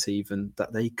France even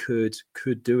that they could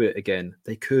do it again.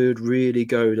 They could really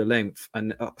go the length.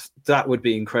 And that would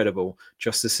be incredible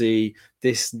just to see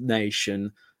this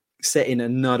nation setting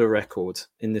another record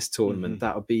in this tournament.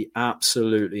 That would be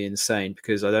absolutely insane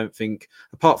because I don't think,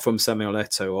 apart from Samuel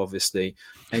Eto'o, obviously,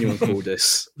 anyone called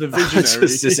this. The visionary.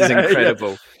 This is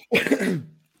incredible. The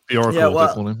oracle, they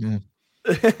call him,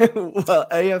 Well,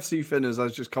 AFC Finners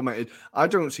has just commented, I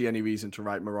don't see any reason to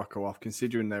write Morocco off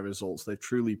considering their results. They've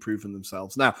truly proven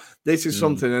themselves. Now, this is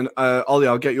something, and Ollie,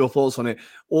 I'll get your thoughts on it.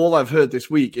 All I've heard this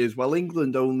week is, well,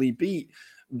 England only beat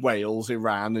Wales,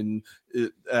 Iran, and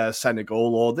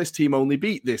Senegal, or this team only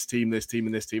beat this team,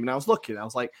 and this team. And I was looking, I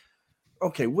was like,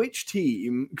 okay, which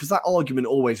team, because that argument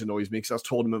always annoys me because that's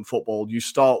tournament football. You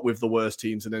start with the worst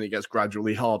teams and then it gets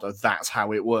gradually harder. That's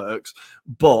how it works.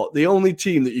 But the only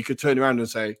team that you could turn around and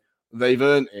say, they've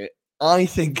earned it, I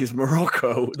think is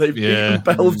Morocco. They've beaten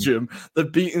Belgium,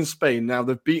 they've beaten Spain, now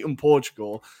they've beaten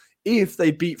Portugal. If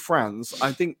they beat France,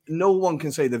 I think no one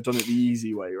can say they've done it the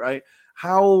easy way, right?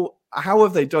 How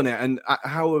have they done it, and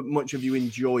how much have you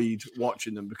enjoyed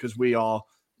watching them? Because we are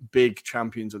big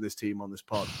champions of this team on this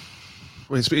pod.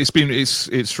 Well,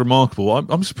 it's remarkable.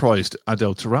 I'm surprised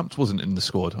Adel Taarabt wasn't in the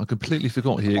squad. I completely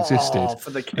forgot he existed. For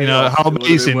the chaos, how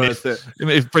amazing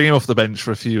if bring him off the bench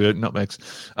for a few nutmegs.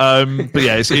 But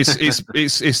yeah,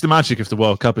 it's the magic of the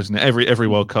World Cup, isn't it? Every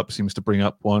World Cup seems to bring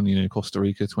up one. Costa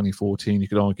Rica 2014. You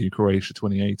could argue Croatia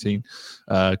 2018,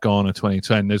 Ghana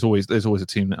 2010. There's always a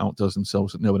team that outdoes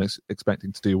themselves that no one is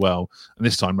expecting to do well. And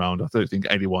this time round, I don't think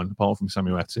anyone apart from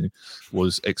Samuel Eto'o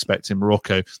was expecting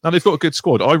Morocco. Now they've got a good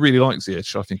squad. I really like Ziyech.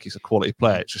 I think he's a quality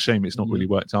player. It's a shame it's not really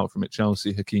worked out for him at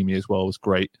Chelsea. Hakimi as well was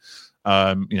great.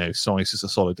 Saiss is a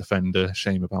solid defender.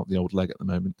 Shame about the old leg at the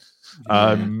moment.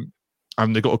 And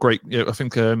they've got a great. I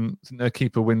think their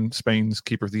keeper win Spain's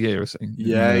keeper of the year.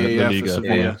 La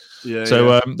Liga.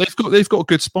 They've got a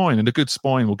good spine, and a good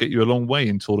spine will get you a long way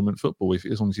in tournament football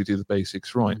as long as you do the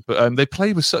basics right. But they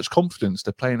play with such confidence.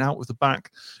 They're playing out with the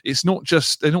back. It's not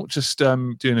just they're not just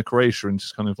doing a Croatia and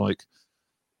just kind of like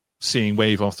seeing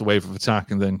wave after wave of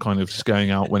attack and then kind of just going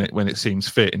out when it seems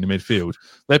fit in the midfield.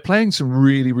 They're playing some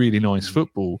really, really nice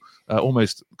football,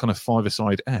 almost kind of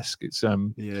five-a-side-esque.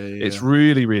 It's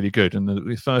really, really good. And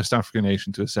the first African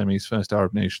nation to a semis, first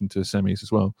Arab nation to a semis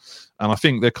as well. And I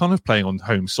think they're kind of playing on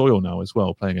home soil now as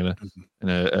well, playing in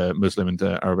a Muslim and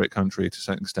Arabic country to a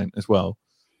certain extent as well.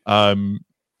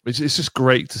 It's just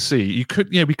great to see.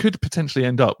 We could potentially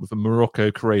end up with a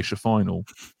Morocco-Croatia final.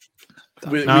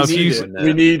 We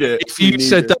need it. If you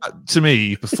said that to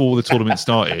me before the tournament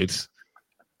started,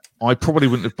 I probably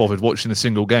wouldn't have bothered watching a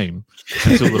single game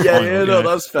until the final.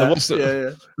 That's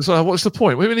fair. So what's the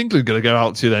point? Where are England going to go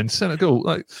out to then? Senegal,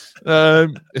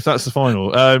 if that's the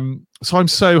final. So I'm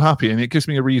so happy, and it gives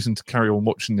me a reason to carry on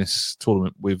watching this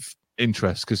tournament with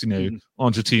interest because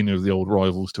Argentina are the old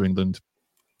rivals to England.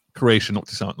 Croatia knocked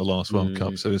us out in the last World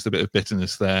Cup, so there's a bit of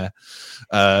bitterness there.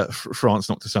 France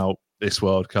knocked us out this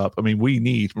World Cup. I mean, we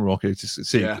need Morocco to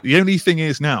succeed. Yeah. The only thing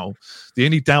is now, the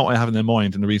only doubt I have in their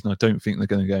mind, and the reason I don't think they're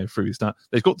going to go through, is that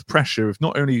they've got the pressure of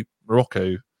not only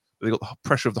Morocco, but they've got the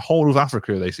pressure of the whole of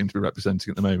Africa they seem to be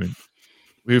representing at the moment.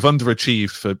 We've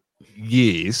underachieved for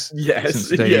years. Yes. Since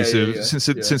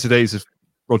the days of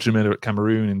Roger Miller at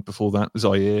Cameroon, and before that,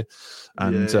 Zaire,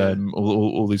 and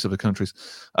all these other countries.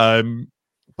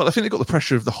 But I think they've got the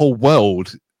pressure of the whole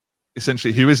world,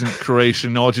 essentially, who isn't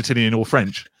Croatian, Argentinian, or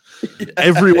French.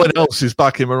 Everyone else is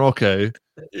back in Morocco.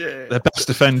 Their best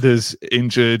defenders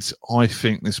injured. I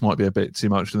think this might be a bit too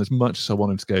much. And as much as I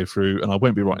wanted to go through, and I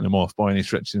won't be writing them off by any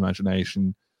stretch of the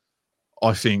imagination,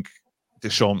 I think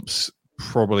Deschamps,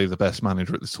 probably the best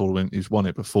manager at this tournament, who's won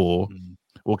it before,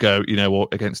 will go, you know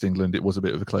what, against England, it was a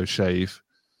bit of a close shave.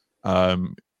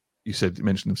 You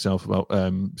mentioned himself about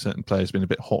certain players being a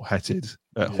bit hot-headed.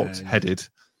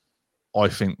 I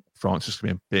think France is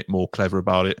going to be a bit more clever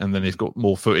about it, and then they've got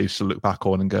more footage to look back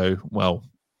on and go, well,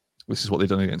 this is what they've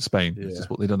done against Spain. This is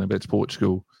what they've done against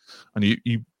Portugal, and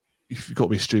you've got to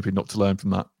be stupid not to learn from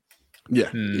that.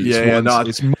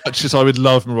 As much as I would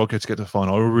love Morocco to get to the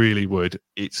final, I really would.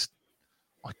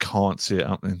 I can't see it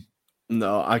happening.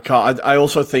 No, I can't. I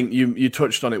also think you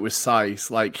touched on it with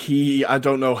Saiss. Like I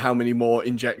don't know how many more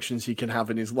injections he can have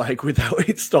in his leg without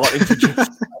it starting to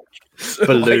just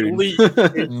balloon. Leak.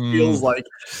 It feels like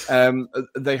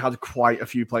they had quite a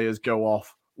few players go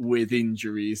off with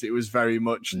injuries. It was very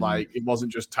much like it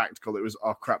wasn't just tactical. It was,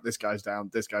 oh crap, this guy's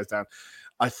down.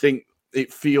 I think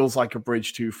it feels like a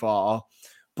bridge too far.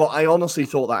 But I honestly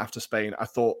thought that after Spain, I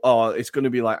thought, it's going to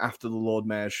be like after the Lord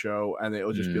Mayor's show, and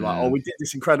it'll just be like, we did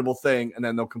this incredible thing, and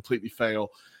then they'll completely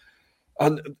fail.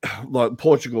 And like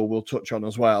Portugal, we'll touch on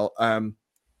as well.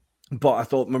 But I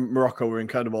thought Morocco were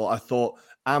incredible. I thought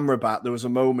Amrabat, there was a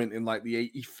moment in like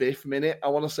the 85th minute, I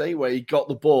want to say, where he got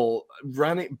the ball,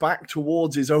 ran it back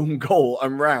towards his own goal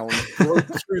and round, broke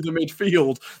through the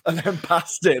midfield, and then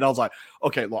passed it. And I was like,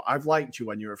 okay, look, I've liked you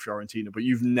when you were at Fiorentina, but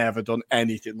you've never done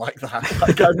anything like that.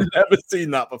 Like, I've never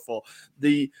seen that before.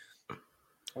 The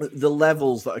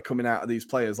levels that are coming out of these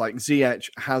players, like Ziyech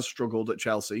has struggled at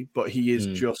Chelsea, but he is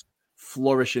just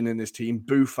flourishing in this team.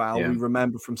 Boufal, we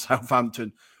remember from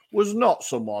Southampton, was not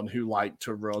someone who liked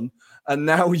to run, and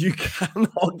now you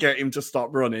cannot get him to stop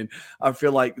running. I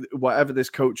feel like whatever this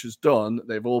coach has done,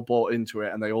 they've all bought into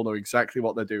it, and they all know exactly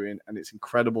what they're doing, and it's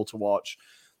incredible to watch.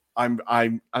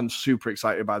 I'm super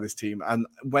excited about this team. And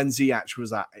when Ziyech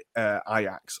was at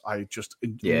Ajax, I just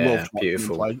loved watching him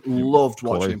play. Loved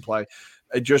watching him play.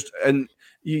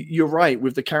 You're right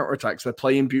with the counterattacks. They're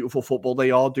playing beautiful football.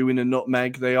 They are doing a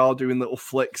nutmeg. They are doing little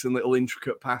flicks and little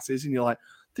intricate passes, and you're like,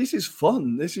 this is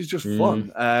fun. This is just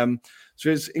fun. So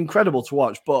it's incredible to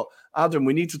watch. But Adam,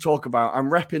 we need to talk about. I'm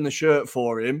repping the shirt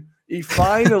for him. He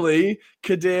finally,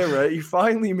 Khedira, he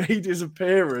finally made his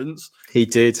appearance. He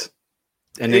did.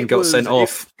 And then got sent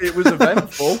off. It was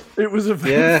eventful. It was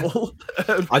eventful.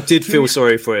 Yeah. I did feel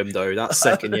sorry for him, though. That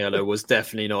second yellow was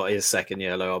definitely not his second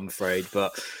yellow, I'm afraid.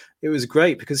 But it was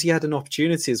great because he had an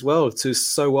opportunity as well to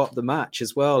sew up the match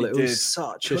as well. It was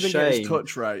such a shame. Couldn't get his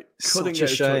touch right. Such a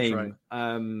shame.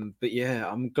 But yeah,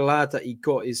 I'm glad that he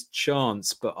got his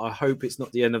chance, but I hope it's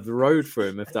not the end of the road for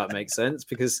him, if that makes sense,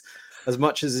 because as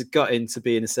much as it's gutting to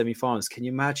be in the semi-finals, can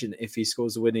you imagine if he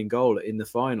scores a winning goal in the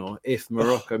final, if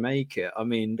Morocco make it? I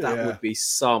mean, that would be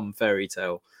some fairy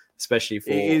tale, especially for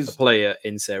a player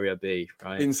in Serie B,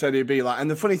 right? In Serie B,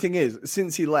 and the funny thing is,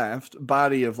 since he left,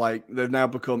 Bari they've now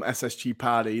become SSG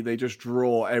Party. They just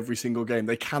draw every single game.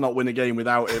 They cannot win a game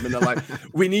without him, and they're like,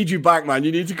 "We need you back, man.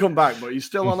 You need to come back." But he's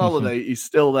still on holiday. He's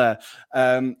still there.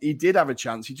 He did have a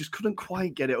chance. He just couldn't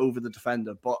quite get it over the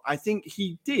defender. But I think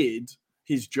he did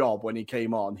his job when he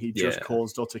came on. He just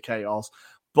caused utter chaos.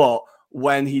 But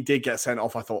when he did get sent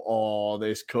off, I thought, oh,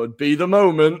 this could be the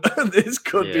moment. This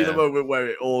could be the moment where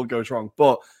it all goes wrong.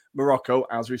 But Morocco,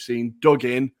 as we've seen, dug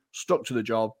in, stuck to the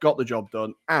job, got the job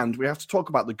done. And we have to talk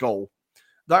about the goal.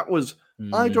 That was,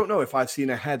 I don't know if I've seen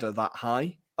a header that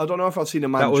high. I don't know if I've seen a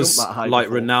man jump that high. Like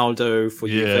before. Ronaldo for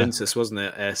Juventus, wasn't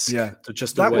it? Yeah.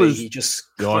 Just the way he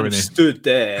just kind of stood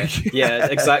there. Yeah,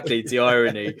 exactly. The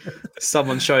irony.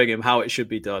 Someone showing him how it should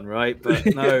be done, right? But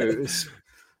no, it's,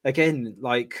 again,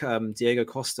 like Diego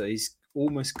Costa, he's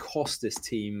almost cost this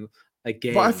team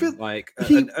again. But I feel like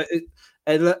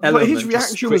his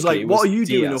reaction was like, "What are you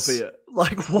doing up here?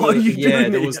 Like, what are you doing?" Yeah,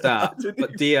 there was that.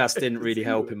 But Diaz didn't really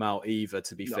help him out either.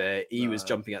 To be fair, he was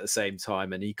jumping at the same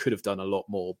time, and he could have done a lot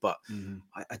more. But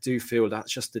I do feel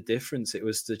that's just the difference. It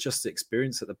was just the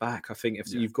experience at the back. I think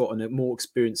if you've got a more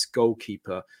experienced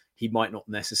goalkeeper, he might not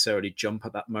necessarily jump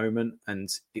at that moment,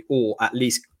 or at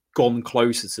least gone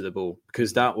closer to the ball,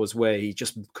 because that was where he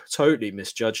just totally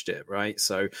misjudged it, right?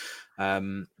 So,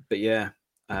 but yeah,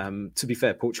 to be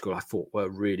fair, Portugal, I thought, were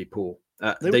really poor.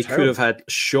 They could have had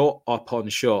shot upon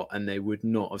shot and they would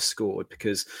not have scored,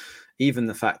 because even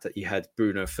the fact that you had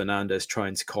Bruno Fernandes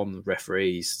trying to con the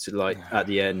referees to at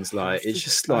the end, it's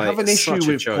just like, I have an issue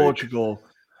with Portugal.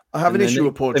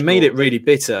 They made it really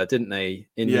bitter, didn't they?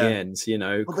 In the end,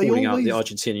 calling out the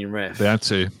Argentinian ref. They had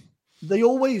to. They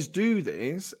always do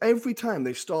this every time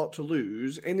they start to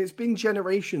lose, and it's been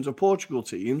generations of Portugal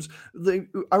teams.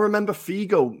 I remember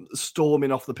Figo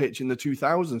storming off the pitch in the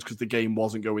 2000s because the game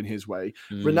wasn't going his way.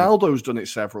 Ronaldo's done it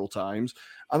several times,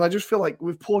 and I just feel like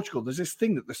with Portugal, there's this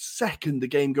thing that the second the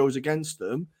game goes against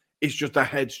them, it's just their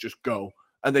heads just go,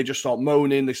 and they just start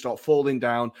moaning, they start falling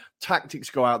down,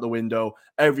 tactics go out the window,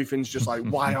 everything's just like,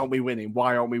 why aren't we winning?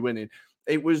 Why aren't we winning?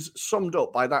 It was summed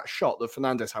up by that shot that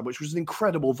Fernandes had, which was an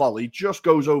incredible volley, just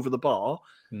goes over the bar.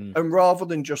 And rather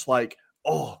than just like,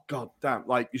 oh, God damn,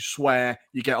 like you swear,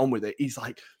 you get on with it, he's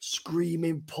like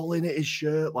screaming, pulling at his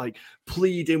shirt, like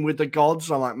pleading with the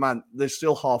gods. I'm like, man, there's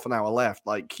still half an hour left.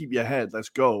 Like, keep your head, let's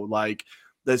go. Like,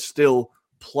 there's still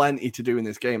plenty to do in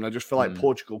this game. And I just feel like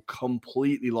Portugal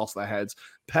completely lost their heads.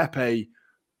 Pepe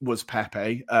was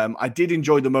Pepe. I did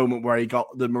enjoy the moment where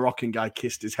the Moroccan guy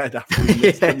kissed his head after he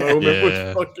missed the moment.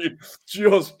 Was fucking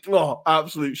just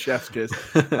absolute chef's kiss.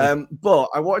 But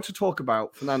I wanted to talk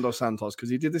about Fernando Santos because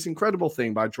he did this incredible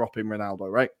thing by dropping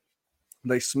Ronaldo, right?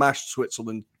 They smashed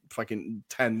Switzerland fucking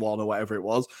 10-1 or whatever it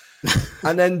was.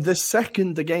 And then the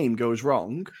second the game goes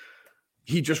wrong,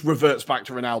 he just reverts back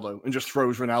to Ronaldo and just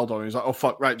throws Ronaldo. And he's like, oh,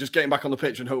 fuck, right, just get him back on the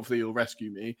pitch and hopefully he'll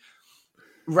rescue me.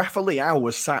 Rafa Leao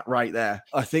was sat right there.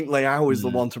 I think Leao is the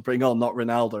one to bring on, not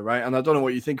Ronaldo, right? And I don't know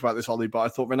what you think about this, Ollie, but I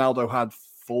thought Ronaldo had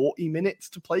 40 minutes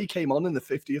to play. He came on in the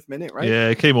 50th minute, right? Yeah,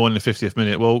 he came on in the 50th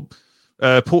minute. Well,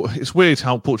 it's weird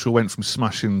how Portugal went from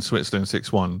smashing Switzerland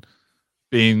 6-1,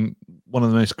 being one of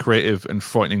the most creative and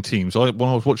frightening teams. When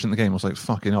I was watching the game, I was like,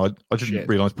 fucking hell, I didn't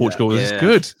realise Portugal was this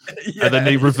good. And then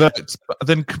they revert. But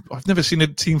then I've never seen a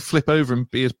team flip over and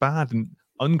be as bad and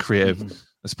uncreative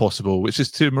as possible, which is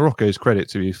to Morocco's credit,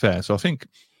 to be fair. So I think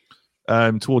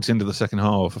towards the end of the second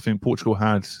half, I think Portugal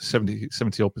had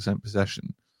 70%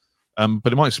 possession.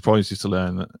 But it might surprise you to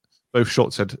learn that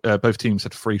both teams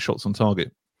had 3 shots on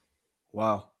target.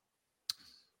 Wow.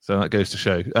 So that goes to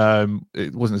show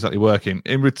it wasn't exactly working.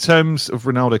 In terms of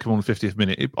Ronaldo coming on the 50th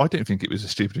minute, I don't think it was a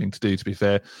stupid thing to do, to be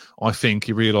fair. I think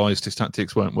he realised his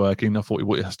tactics weren't working. I thought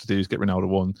what he has to do is get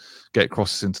Ronaldo on, get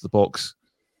crosses into the box.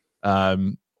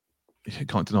 You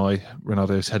can't deny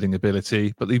Ronaldo's heading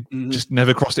ability, but he just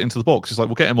never crossed it into the box. It's like,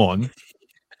 we'll get him on.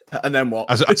 And then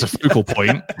what? As a focal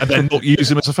point, and then not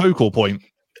use him as a focal point.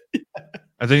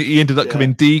 And then he ended up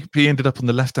coming deep. He ended up on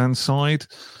the left-hand side.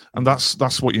 And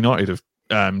that's what United have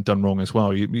done wrong as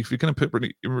well. If you're going to put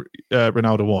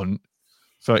Ronaldo on,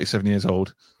 37 years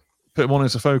old, put him on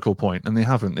as a focal point, and they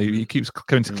haven't. He keeps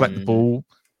going to collect the ball.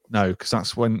 No, because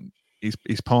that's when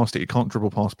he's past it. He can't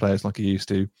dribble past players like he used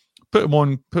to. Put him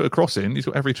on, put a cross in. He's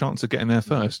got every chance of getting there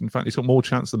first. In fact, he's got more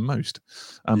chance than most.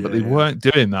 But they weren't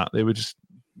doing that. They were just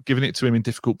giving it to him in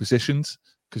difficult positions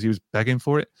because he was begging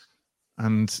for it.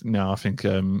 And no, I think,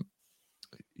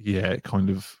 it kind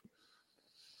of.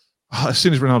 As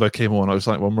soon as Ronaldo came on, I was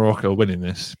like, well, Morocco are winning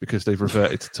this because they've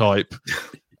reverted to type.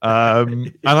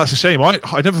 And that's a shame. I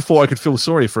never thought I could feel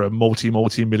sorry for a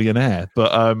multi-millionaire,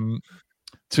 but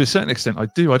to a certain extent, I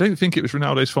do. I don't think it was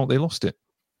Ronaldo's fault they lost it.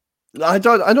 I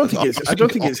don't think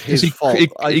it's his fault. He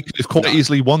could have quite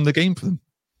easily won the game for them.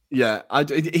 Yeah,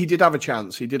 he did have a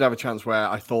chance. He did have a chance where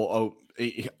I thought,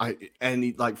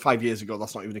 like 5 years ago,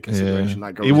 that's not even a consideration.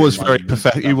 Yeah. He was very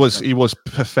pathetic. He was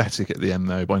pathetic at the end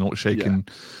though by not shaking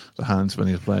the hands of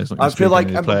any of the players. I feel like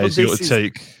players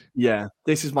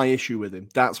this is my issue with him.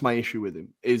 That's my issue with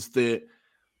him, is that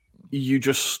you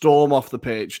just storm off the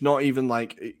pitch. Not even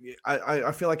like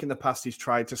I feel like in the past he's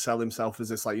tried to sell himself as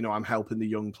this, like, I'm helping the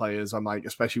young players. I'm like,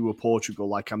 especially with Portugal,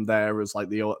 like I'm there as like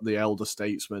the elder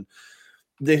statesman.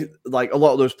 Like a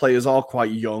lot of those players are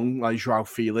quite young, like João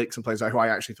Felix and players like who I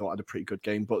actually thought had a pretty good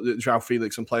game, but João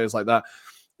Felix and players like that,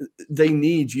 they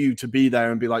need you to be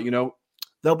there and be like,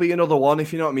 there'll be another one,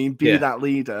 if you know what I mean, be that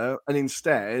leader. And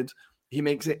instead he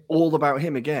makes it all about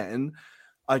him again.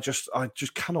 I just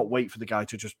cannot wait for the guy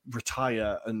to just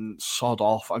retire and sod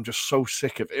off. I'm just so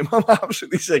sick of him. I'm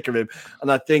absolutely sick of him.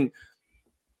 And I think,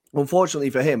 unfortunately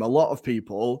for him, a lot of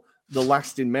people, the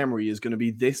lasting memory is going to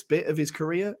be this bit of his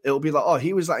career. It'll be like, oh,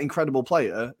 he was that incredible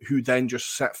player who then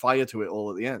just set fire to it all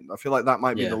at the end. I feel like that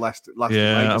might be the last legacy.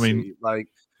 I mean, like,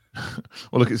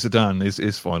 well, look at Zidane,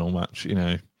 his final match,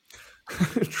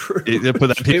 True.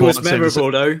 It was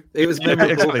memorable, though. It was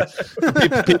memorable.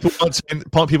 Exactly.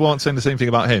 People aren't saying the same thing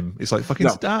about him. It's like, fucking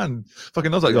Zidane, fucking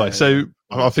loves that guy. So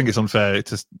I think it's unfair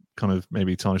to kind of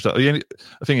maybe tarnish that.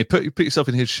 I think put yourself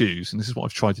in his shoes, and this is what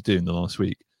I've tried to do in the last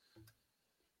week.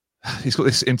 He's got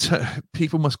this.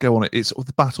 People must go on it. It's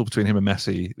the battle between him and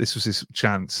Messi. This was his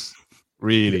chance,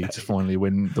 really, to finally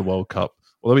win the World Cup.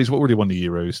 Although he's already won the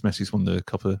Euros. Messi's won the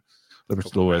Copa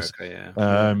Libertadores.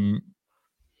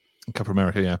 Copa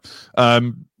America,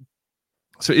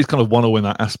 so he's kind of one-all in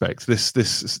that aspect. This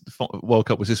World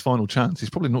Cup was his final chance. He's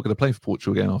probably not going to play for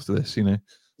Portugal again after this. There's a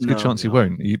good chance he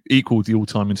won't. He equaled the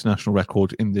all-time international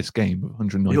record in this game of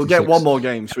 196. He'll get one more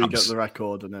game, so he gets the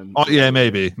record, and then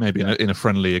maybe in a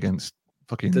friendly against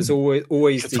fucking. There's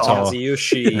always the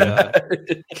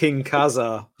Kazuyoshi King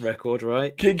Kaza record,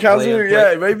 right? King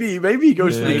Kazu, maybe he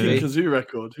goes for the King Kazu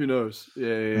record. Who knows?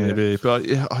 Maybe, but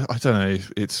I don't know.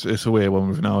 It's a weird one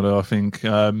with Ronaldo. I think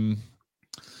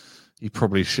he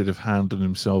probably should have handled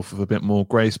himself with a bit more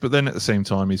grace, but then at the same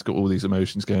time, he's got all these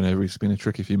emotions going over. It's been a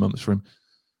tricky few months for him,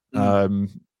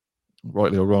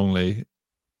 rightly or wrongly.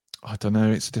 I don't know.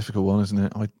 It's a difficult one, isn't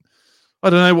it? I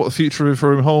don't know what the future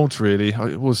for him holds, really.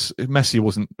 Messi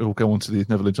wasn't. We'll go on to the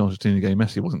Netherlands-Argentina game.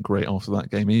 Messi wasn't great after that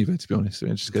game either, to be honest.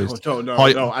 It just goes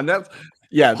no. And that's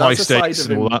high stakes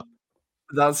and all that.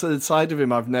 That's a side of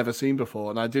him I've never seen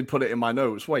before, and I did put it in my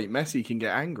notes. Wait, Messi can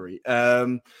get angry.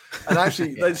 And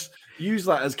actually, let's use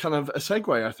that as kind of a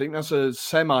segue. I think that's a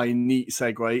semi-neat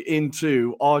segue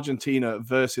into Argentina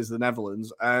versus the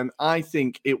Netherlands. And I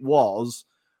think it was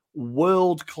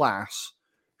world-class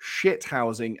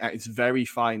shithousing at its very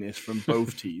finest from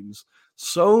both teams.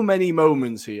 So many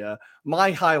moments here.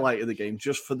 My highlight of the game,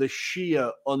 just for the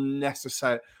sheer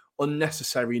unnecessariness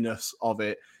of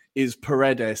it, is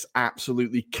Paredes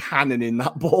absolutely cannoning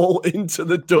that ball into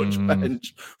the Dutch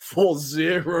bench for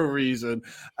zero reason.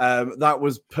 That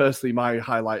was personally my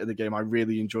highlight of the game. I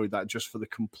really enjoyed that, just for the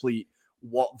complete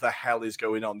what the hell is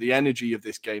going on. The energy of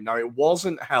this game. Now, it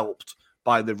wasn't helped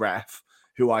by the ref,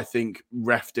 who I think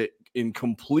refed it in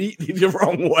completely the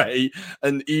wrong way,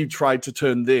 and he tried to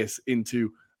turn this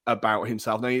into about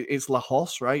himself. Now, it's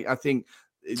Lajos, right? I think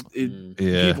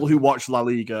people who watch La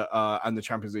Liga and the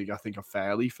Champions League, I think, are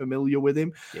fairly familiar with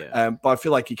him. But I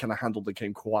feel like he kind of handled the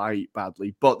game quite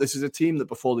badly. But this is a team that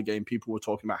before the game, people were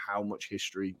talking about how much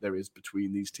history there is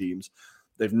between these teams.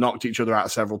 They've knocked each other out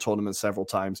of several tournaments several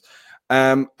times.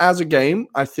 As a game,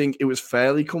 I think it was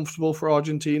fairly comfortable for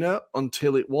Argentina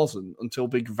until it wasn't, until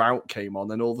Big Vout came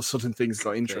on, and all of a sudden things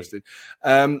got interesting.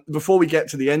 Before we get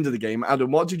to the end of the game,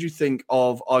 Adam, what did you think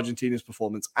of Argentina's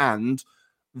performance and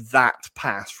that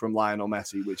pass from Lionel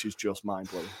Messi, which is just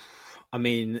mind-blowing? I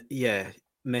mean, yeah,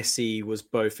 Messi was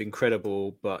both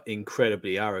incredible but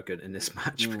incredibly arrogant in this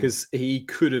match because he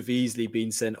could have easily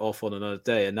been sent off on another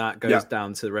day, and that goes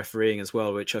down to the refereeing as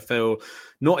well, which I feel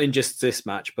not in just this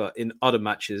match but in other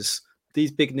matches,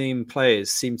 these big name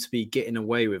players seem to be getting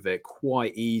away with it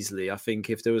quite easily. I think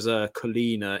if there was a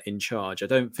Colina in charge, I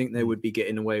don't think they would be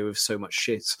getting away with so much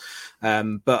shit.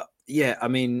 But yeah, I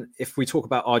mean, if we talk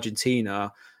about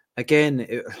Argentina, again,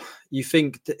 you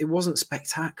think that it wasn't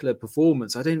spectacular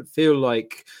performance. I didn't feel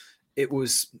like it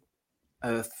was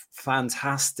a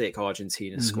fantastic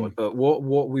Argentina squad. But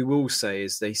what we will say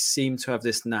is they seem to have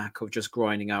this knack of just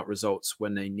grinding out results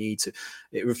when they need to.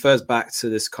 It refers back to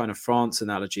this kind of France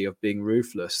analogy of being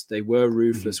ruthless. They were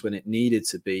ruthless when it needed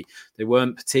to be. They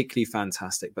weren't particularly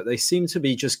fantastic, but they seem to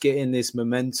be just getting this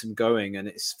momentum going. And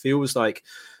it feels like,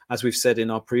 as we've said in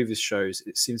our previous shows,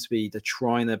 it seems to be they're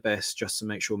trying their best just to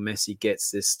make sure Messi gets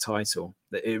this title.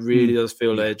 It really does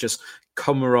feel they're just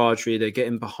camaraderie. They're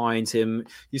getting behind him.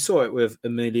 You saw it with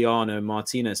Emiliano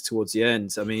Martinez towards the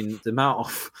end. I mean, the amount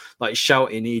of like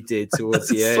shouting he did towards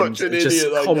the end, just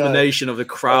a combination of the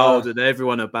crowd and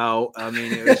everyone about. I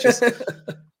mean, it was just.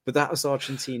 But that was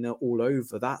Argentina all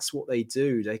over. That's what they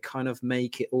do. They kind of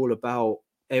make it all about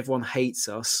everyone hates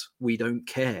us. We don't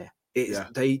care.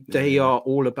 They are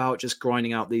all about just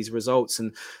grinding out these results,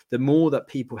 and the more that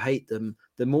people hate them,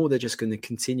 the more they're just going to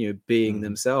continue being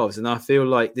themselves. And I feel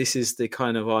like this is the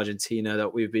kind of Argentina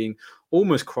that we've been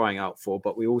almost crying out for,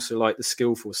 but we also like the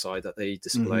skillful side that they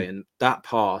display. And that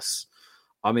pass,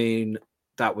 I mean,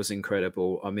 that was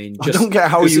incredible. I mean, I don't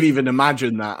get how you even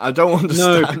imagine that. I don't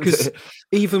understand. No, because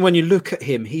even when you look at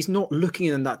him, he's not looking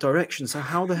in that direction. So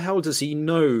how the hell does he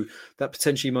know that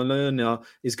potentially Molina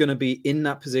is going to be in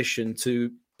that position to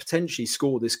potentially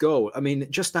score this goal? I mean,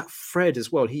 just that Fred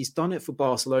as well. He's done it for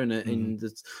Barcelona in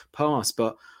the past,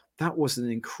 but that was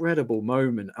an incredible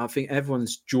moment. I think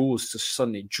everyone's jaws just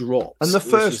suddenly dropped. And the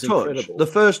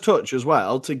first touch as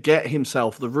well to get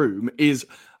himself the room is.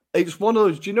 It's one of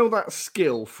those, do you know that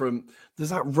skill from,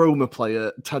 there's that Roma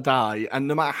player, Tadai, and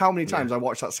no matter how many times I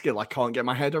watch that skill, I can't get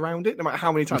my head around it. No matter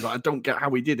how many times, I don't get how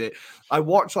he did it. I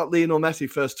watched that Lionel Messi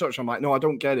first touch, I'm like, no, I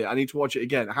don't get it. I need to watch it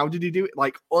again. How did he do it?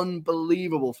 Like,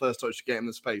 unbelievable first touch to get him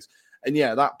the space. And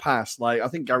yeah, that pass, like, I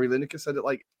think Gary Lineker said it,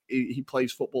 like, he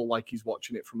plays football like he's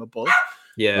watching it from above.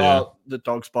 Yeah. The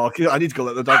dog's barking. I need to go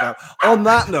let the dog out. On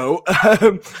that note,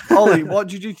 Ollie, what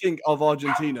did you think of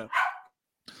Argentina?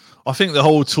 I think the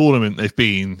whole tournament they've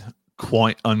been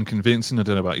quite unconvincing. I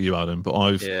don't know about you, Adam, but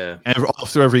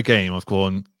after every game I've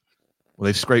gone, well,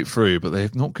 they've scraped through, but they're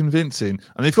not convincing,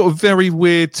 and they've got a very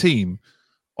weird team.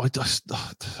 I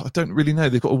don't really know.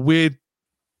 They've got a weird.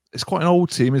 It's quite an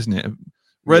old team, isn't it?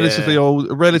 Relatively old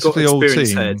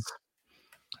team.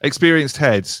 Experienced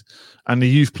heads, and the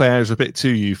youth players are a bit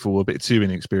too youthful, a bit too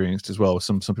inexperienced as well.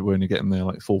 Some people only get them there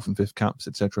like 4th and 5th caps,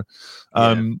 etc.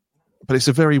 But it's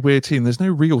a very weird team. There's no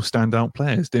real standout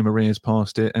players. Di Maria's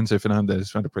passed it. Enzo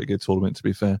Fernandez had a pretty good tournament, to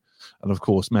be fair. And, of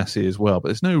course, Messi as well. But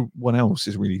there's no one else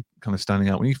is really kind of standing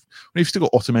out. When you've still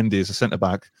got Otamendi as a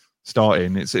centre-back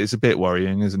starting, it's a bit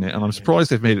worrying, isn't it? And I'm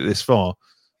surprised they've made it this far.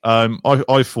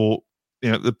 I thought,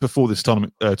 before this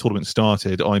tournament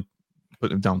started, I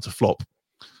put them down to flop.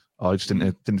 I just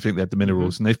didn't think they had the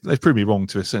minerals. And they've proved me wrong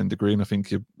to a certain degree. And I think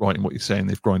you're right in what you're saying.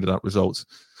 They've grinded out results.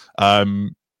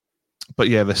 But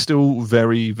yeah, they're still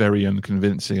very, very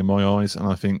unconvincing in my eyes, and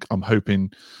I'm hoping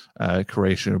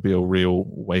Croatia will be a real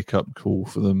wake-up call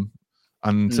for them.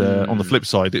 And on the flip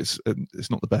side, it's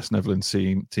not the best Netherlands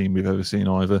team we've ever seen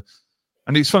either.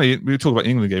 And it's funny, we were talking about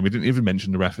the England game, we didn't even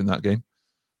mention the ref in that game,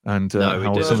 and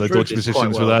how some of the dodgy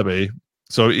positions will there be.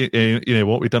 So you know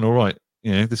what, we've done all right.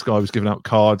 You know, this guy was giving out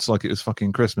cards like it was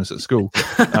fucking Christmas at school.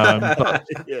 But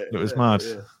it was mad.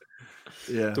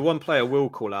 Yeah. The one player we'll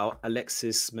call out,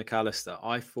 Alexis McAllister.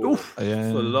 I thought for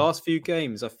the last few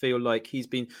games, I feel like he's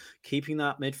been keeping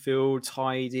that midfield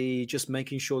tidy, just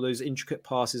making sure those intricate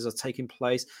passes are taking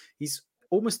place. He's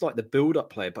almost like the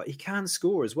build-up player, but he can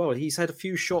score as well. He's had a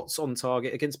few shots on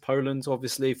target against Poland,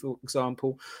 obviously, for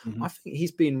example. I think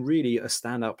he's been really a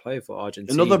standout player for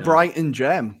Argentina. Another Brighton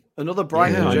gem.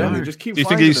 He just keeps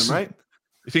finding them, right?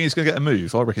 You think he's going to get a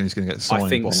move? I reckon he's going to get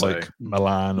signed by like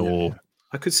Milan or...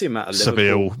 I could see him at a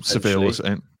Liverpool, Seville or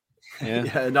something.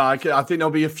 Yeah. No, I think there'll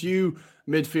be a few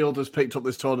midfielders picked up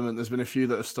this tournament. There's been a few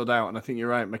that have stood out, and I think you're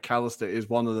right. McAllister is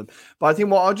one of them. But I think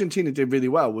what Argentina did really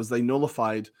well was they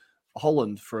nullified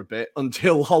Holland for a bit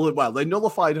until Holland. Well, they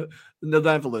nullified the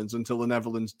Netherlands until the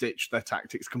Netherlands ditched their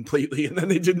tactics completely, and then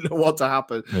they didn't know what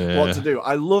to do.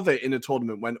 I love it in a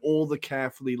tournament when all the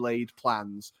carefully laid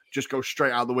plans just go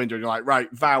straight out the window. And you're like,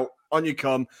 right, Wout, on you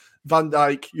come. Van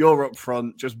Dijk, you're up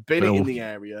front, just bin it in the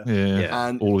area. Yeah,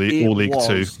 and all League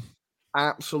Two.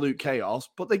 Absolute chaos,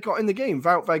 but they got in the game.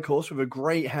 Wout Weghorst with a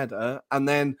great header, and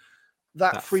then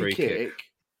that free kick.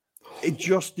 It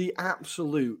just the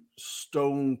absolute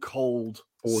stone cold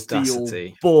audacity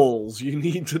steel balls. You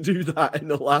need to do that in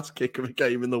the last kick of a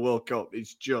game in the World Cup.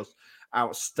 It's just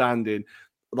outstanding.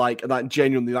 Like that,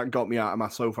 genuinely, that got me out of my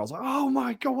sofa. I was like, "Oh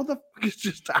my god, what the fuck has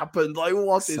just happened? Like,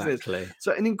 what is this?"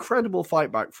 So, an incredible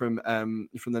fight back from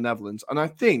the Netherlands, and I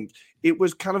think it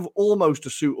was kind of almost a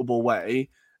suitable way.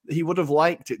 He would have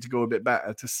liked it to go a bit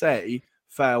better to say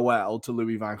farewell to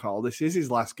Louis van Gaal. This is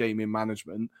his last game in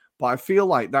management, but I feel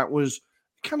like that was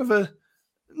kind of a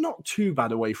not too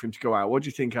bad a way for him to go out. What do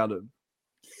you think, Adam?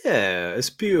 Yeah,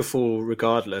 it's beautiful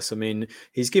regardless. I mean,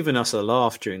 he's given us a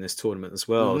laugh during this tournament as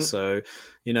well. Mm-hmm. So,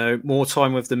 more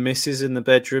time with the missus in the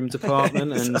bedroom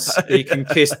department and he can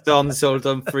kiss Denzel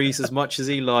Dumfries as much as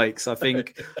he likes. I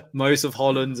think most of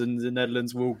Holland and the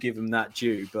Netherlands will give him that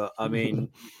due. But, I mean,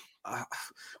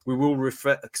 we will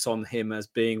reflect on him as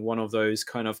being one of those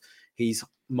kind of, he's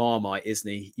Marmite,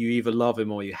 isn't he? You either love him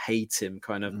or you hate him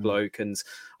kind of bloke. And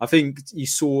I think you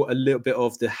saw a little bit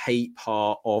of the hate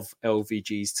part of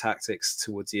LVG's tactics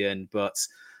towards the end, but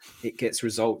it gets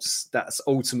results. That's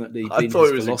ultimately been his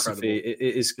philosophy. It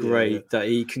is great that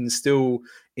he can still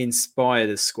inspire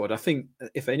the squad. I think,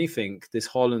 if anything, this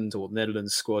Holland or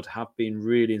Netherlands squad have been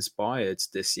really inspired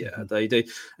this year.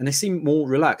 Mm-hmm. They seem more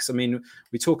relaxed. I mean,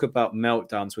 we talk about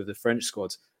meltdowns with the French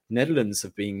squad. Netherlands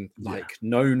have been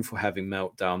known for having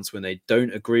meltdowns when they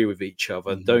don't agree with each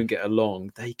other, don't get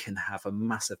along. They can have a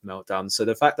massive meltdown. So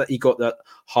the fact that he got that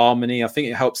harmony, I think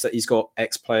it helps that he's got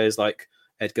ex-players like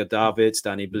Edgar Davids,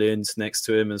 Danny Blind next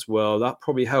to him as well. That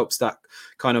probably helps that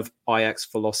kind of Ajax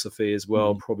philosophy as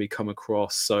well probably come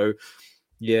across. So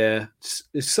yeah,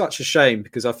 it's such a shame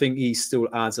because I think he still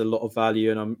adds a lot of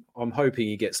value, and I'm hoping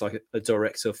he gets like a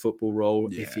director of football role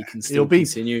if he can still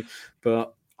continue.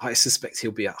 But I suspect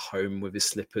he'll be at home with his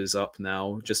slippers up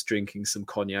now, just drinking some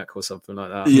cognac or something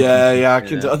like that.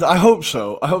 I hope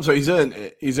so. He's earned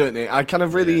it. I kind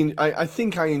of really, I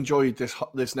think I enjoyed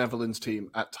this Netherlands team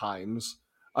at times.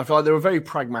 I feel like they were very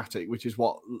pragmatic, which is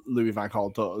what Louis van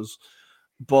Gaal does.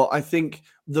 But I think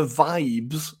the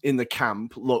vibes in the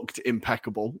camp looked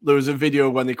impeccable. There was a video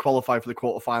when they qualified for the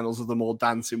quarterfinals of them all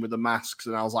dancing with the masks,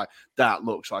 and I was like, that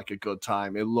looks like a good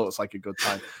time. It looks like a good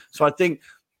time. So I think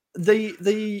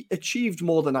they achieved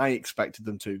more than I expected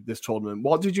them to this tournament.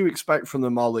 What did you expect from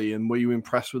them, Ollie, and were you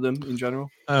impressed with them in general?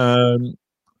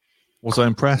 Was I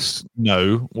impressed?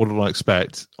 No. What did I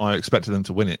expect? I expected them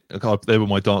to win it. They were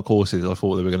my dark horses. I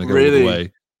thought they were going to go all the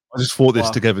way. I just thought this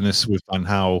togetherness with Van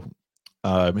Gaal,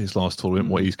 his last tournament,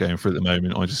 what he's going through at the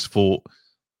moment. I just thought,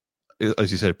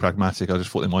 as you said, pragmatic. I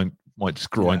just thought they might just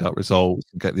grind out results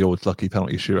and get the odd lucky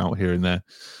penalty shootout here and there.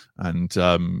 And,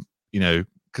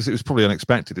 because it was probably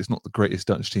unexpected. It's not the greatest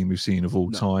Dutch team we've seen of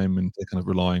all time, and they're kind of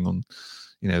relying on,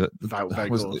 Wout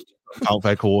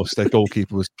Weghorst. Their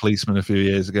goalkeeper was policeman a few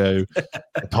years ago.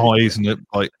 Pies and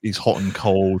he's hot and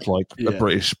cold like a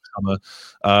British summer.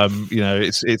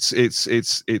 It's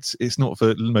not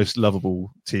the most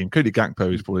lovable team. Cody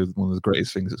Gakpo is probably one of the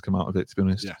greatest things that's come out of it, to be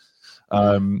honest.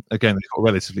 Again, they've got a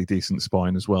relatively decent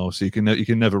spine as well, so you can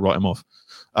never write them off.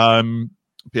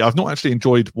 But I've not actually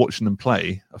enjoyed watching them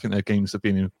play. I think their games have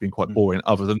been quite boring,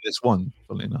 other than this one,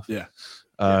 funnily enough.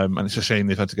 And it's a shame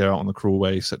they've had to go out on the cruel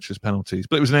way, such as penalties.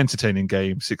 But it was an entertaining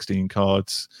game, 16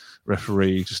 cards,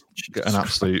 referee, just an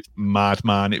absolute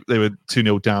madman. They were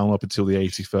 2-0 down up until the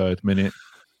 83rd minute.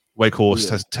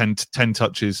 Weghorst has 10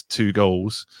 touches, 2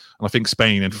 goals. And I think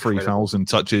Spain had 3,000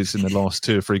 touches in the last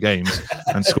 2 or 3 games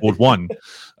and scored 1.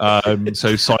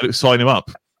 So sign him up.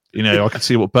 I could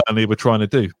see what Burnley were trying to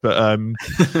do. But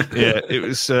it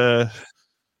was... to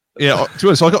be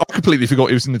honest, I completely forgot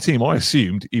he was in the team. I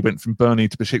assumed he went from Burnley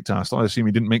to Besiktas. I assumed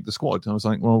he didn't make the squad. I was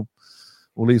like, well,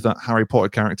 we'll leave that Harry Potter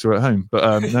character at home.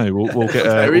 But no, we'll get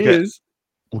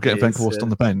Weghorst on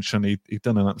the bench, and he'd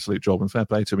done an absolute job. And fair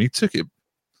play to him. He took it.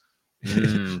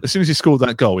 As soon as he scored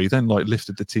that goal, he then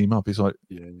lifted the team up. He's like,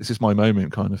 "This is my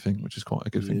moment," kind of thing, which is quite a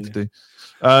good thing to do.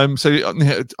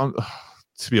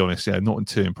 To be honest, not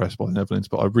too impressed by the Netherlands,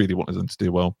 but I really wanted them to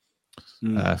do well.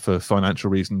 for financial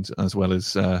reasons as well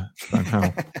as Van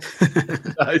Gaal.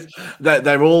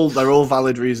 They're all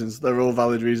valid reasons. They're all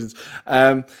valid reasons.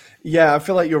 Yeah, I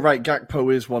feel like you're right.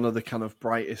 Gakpo is one of the kind of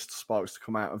brightest sparks to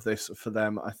come out of this for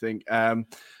them, I think.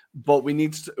 But we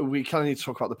kind of need to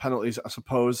talk about the penalties, I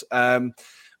suppose.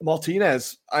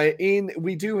 Martinez,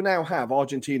 we do now have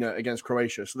Argentina against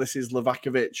Croatia. So this is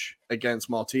Livakovic against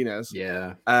Martinez.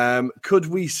 Yeah. Could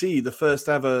we see the first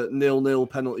ever 0-0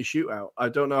 penalty shootout? I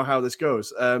don't know how this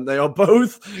goes. They are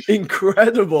both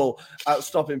incredible at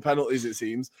stopping penalties, it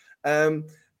seems.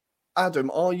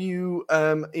 Adam, are you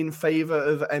in favour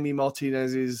of Emi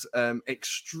Martinez's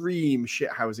extreme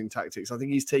shithousing tactics? I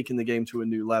think he's taken the game to a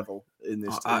new level in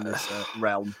this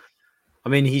realm. I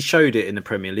mean, he showed it in the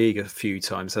Premier League a few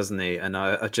times, hasn't he? And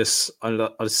I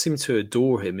seem to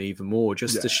adore him even more.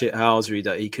 Just the shithousery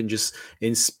that he can just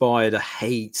inspire the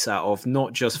hate out of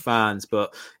not just fans,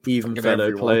 but even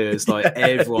fellow players. Like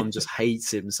everyone just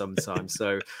hates him sometimes.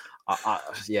 So,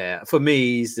 for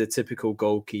me, he's the typical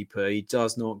goalkeeper. He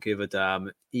does not give a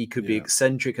damn. He could be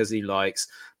eccentric as he likes,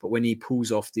 but when he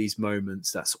pulls off these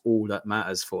moments, that's all that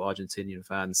matters for Argentinian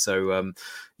fans. So,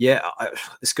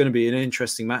 it's going to be an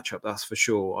interesting matchup, that's for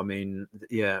sure. I mean,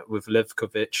 with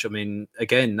Levkovic, I mean,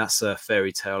 again, that's a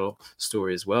fairy tale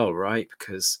story as well, right?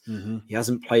 Because he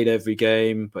hasn't played every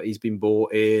game, but he's been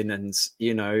bought in, and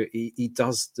he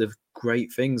does the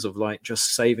great things of like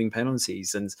just saving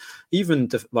penalties, and even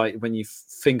when you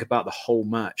think about the whole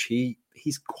match,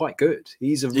 he's quite good.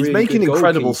 He's making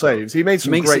incredible saves. He made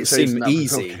some great saves. Seem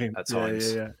easy at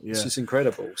times. Yeah. It's just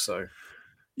incredible. So.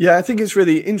 Yeah, I think it's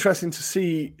really interesting to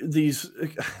see these.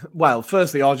 Well,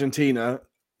 firstly, Argentina.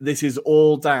 This is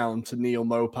all down to Neil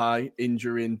Maupay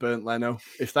injuring Bernd Leno.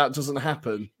 If that doesn't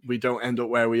happen, we don't end up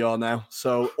where we are now.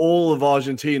 So all of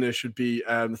Argentina should be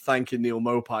thanking Neil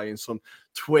Maupay in some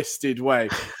twisted way,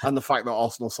 and the fact that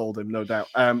Arsenal sold him, no doubt.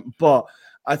 But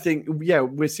I think,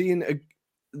 we're seeing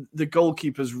the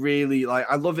goalkeepers really, like,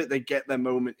 I love it. They get their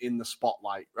moment in the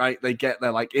spotlight, right? They get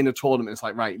their, like, in a tournament, it's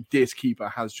like, right, this keeper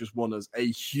has just won us a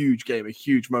huge game, a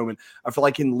huge moment. I feel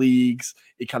like in leagues,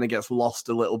 it kind of gets lost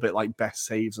a little bit, like best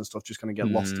saves and stuff just kind of get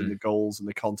lost in the goals and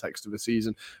the context of the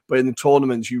season. But in the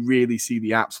tournaments, you really see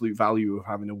the absolute value of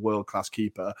having a world-class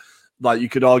keeper. Like, you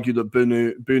could argue that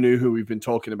Bunu, who we've been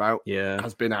talking about,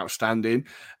 has been outstanding.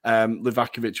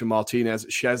 Livakovic and Martinez.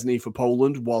 Szczesny for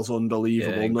Poland was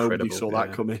unbelievable. Nobody saw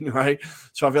that coming, right?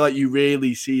 So I feel like you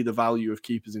really see the value of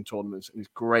keepers in tournaments, and it's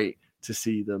great to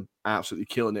see them absolutely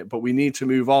killing it. But we need to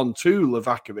move on to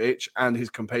Livakovic and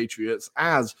his compatriots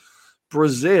as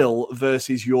Brazil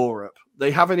versus Europe.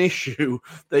 They have an issue.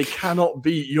 They cannot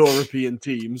beat European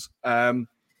teams.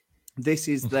 This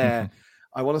is their,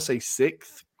 I want to say,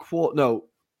 fifth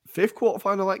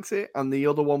quarterfinal exit, and the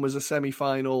other one was a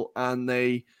semi-final, and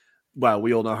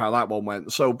we all know how that one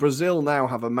went. So Brazil now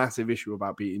have a massive issue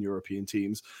about beating European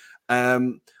teams.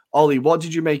 Ollie, what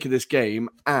did you make of this game,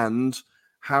 and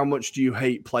how much do you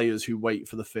hate players who wait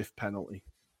for the fifth penalty?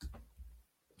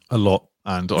 A lot,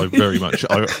 and I very much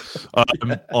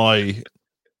I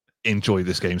enjoy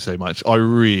this game so much. I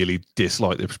really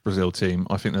dislike this Brazil team.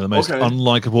 I think they're the most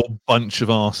unlikable bunch of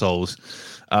arseholes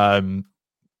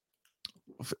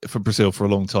for Brazil for a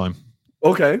long time.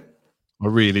 Okay. I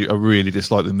really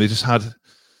dislike them. They just had,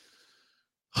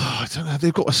 I don't know,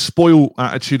 they've got a spoiled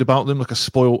attitude about them, like a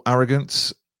spoiled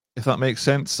arrogance, if that makes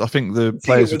sense. I think the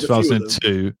players of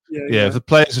 2002, the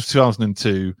players of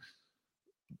 2002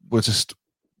 were just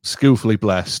skillfully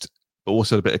blessed, but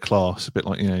also a bit of class, a bit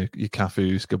like, your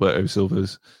Cafus, Gilberto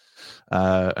Silvas,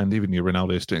 and even your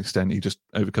Ronaldo's to an extent. He just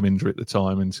overcome injury at the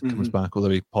time and comes back, although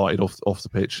he partied off the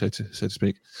pitch, so to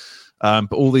speak.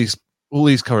 But all these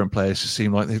current players just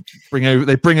seem like they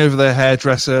bring over their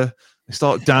hairdresser. They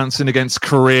start dancing against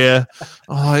Korea.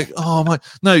 I'm like, oh my!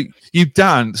 No, you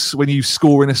dance when you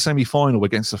score in a semi-final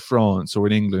against a France or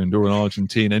an England or an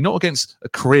Argentina, not against a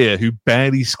Korea who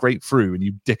barely scrape through and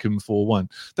you dick them 4-1.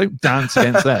 Don't dance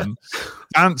against them.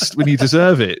 Dance when you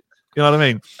deserve it. You know what I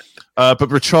mean? But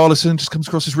Richarlison just comes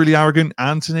across as really arrogant.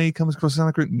 Anthony comes across as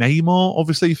arrogant. Neymar,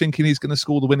 obviously, thinking he's going to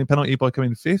score the winning penalty by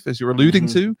coming fifth, as you're alluding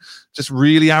to. Just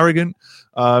really arrogant.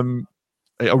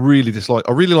 I really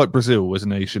like Brazil as a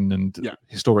nation and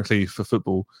historically for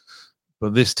football.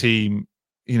 But this team,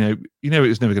 it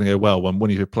was never going to go well when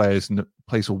one of your players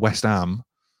plays for West Ham.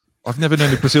 I've never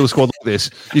known a Brazil squad like this.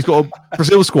 You've got a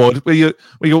Brazil squad where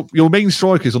your main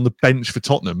strikers on the bench for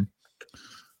Tottenham.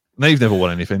 And they've never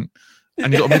won anything.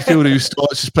 And you've got a midfielder who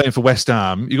starts just playing for West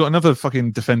Ham. You've got another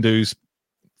fucking defender who's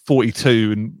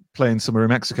 42 and playing somewhere in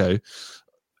Mexico.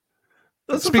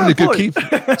 speaking of good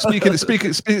keepers,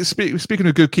 speaking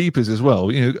of good keepers as well,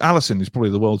 Alisson is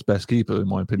probably the world's best keeper in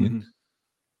my opinion.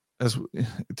 As it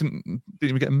didn't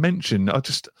even get a mention.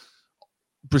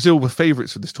 Brazil were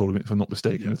favourites for this tournament, if I'm not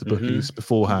mistaken, with the bookies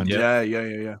beforehand.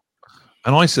 Yeah.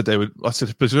 And I said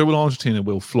Brazil and Argentina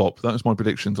will flop. That was my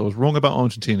predictions. I was wrong about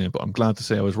Argentina, but I'm glad to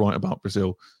say I was right about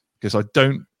Brazil because I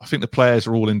think the players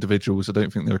are all individuals. I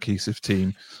don't think they're a cohesive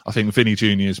team. I think Vinny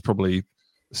Jr. is probably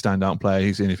a standout player.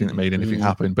 He's the only thing that made anything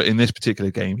happen. But in this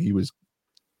particular game, he was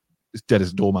as dead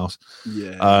as a dormouse.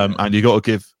 Yeah. And you got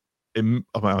to give him,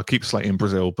 I keep slating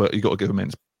Brazil, but you got to give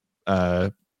immense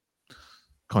kind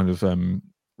of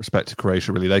respect to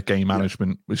Croatia. Really, their game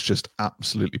management was just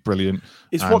absolutely brilliant.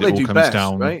 It's what they do best,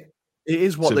 right? It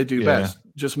is what they do best.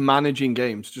 Just managing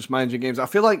games. I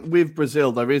feel like with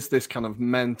Brazil, there is this kind of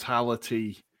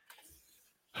mentality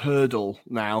hurdle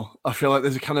now. I feel like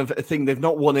there's a kind of a thing. They've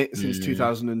not won it since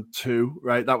 2002,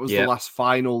 right? That was the last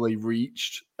final they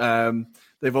reached.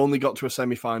 They've only got to a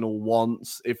semi-final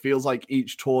once. It feels like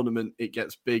each tournament it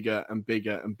gets bigger and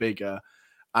bigger and bigger.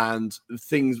 And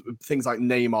things like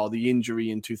Neymar, the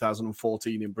injury in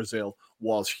 2014 in Brazil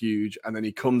was huge. And then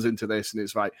he comes into this and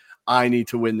it's like, I need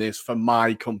to win this for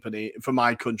my company, for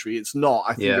my country. It's not,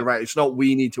 I think you're right. It's not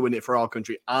we need to win it for our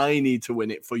country. I need to win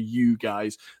it for you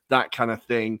guys. That kind of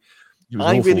thing.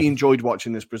 I really enjoyed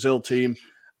watching this Brazil team.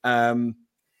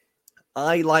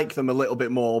 I like them a little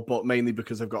bit more, but mainly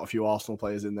because I've got a few Arsenal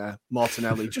players in there.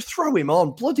 Martinelli, just throw him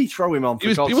on. Bloody throw him on. He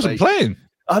wasn't playing.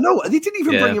 I know. They didn't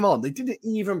even bring him on. They didn't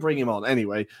even bring him on.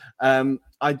 Anyway,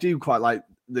 I do quite like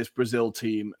this Brazil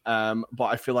team, but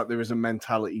I feel like there is a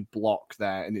mentality block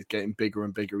there, and it's getting bigger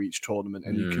and bigger each tournament,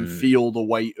 and you can feel the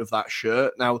weight of that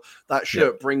shirt. Now, that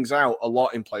shirt brings out a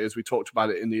lot in players. We talked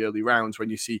about it in the early rounds when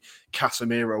you see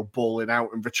Casemiro balling out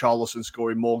and Richarlison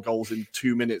scoring more goals in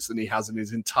 2 minutes than he has in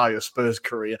his entire Spurs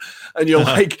career. And you're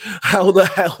like, how the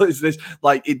hell is this?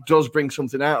 Like, it does bring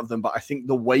something out of them, but I think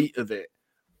the weight of it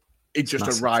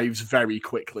just arrives very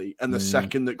quickly. And the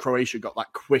second that Croatia got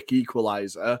that quick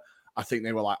equalizer, I think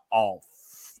they were like, "Oh,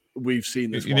 we've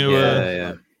seen this." You know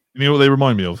what they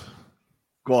remind me of?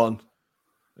 Go on.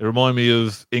 They remind me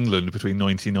of England between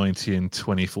 1990 and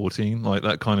 2014, like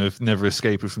that kind of never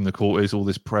escaping from the quarters, all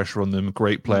this pressure on them,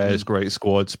 great players, great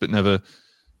squads, but never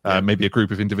maybe a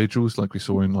group of individuals like we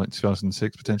saw in like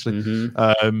 2006 potentially,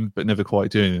 but never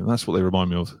quite doing it. And that's what they remind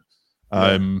me of.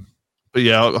 But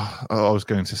I was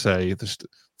going to say there's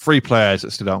 3 players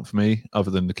that stood out for me, other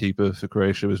than the keeper for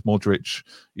Croatia, was Modric,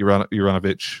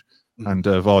 Juranovic, and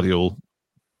Vardiol.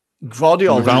 Without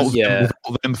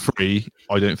them 3,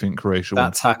 I don't think Croatia won.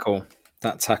 That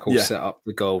tackle set up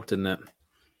the goal, didn't it?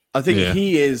 I think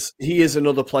he is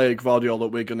another player, Gvardiol, that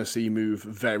we're going to see move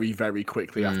very, very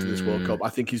quickly after this World Cup. I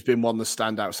think he's been one of the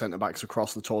standout centre-backs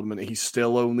across the tournament. He's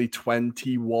still only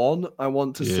 21, I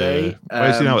want to say.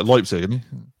 Where's he now at Leipzig, isn't he?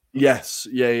 Yes,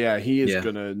 he is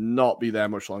going to not be there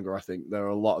much longer, I think. There are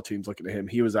a lot of teams looking at him.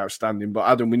 He was outstanding. But,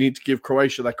 Adam, we need to give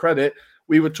Croatia their credit.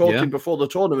 We were talking before the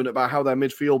tournament about how their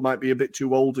midfield might be a bit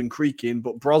too old and creaking,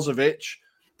 but Brozovic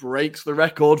breaks the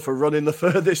record for running the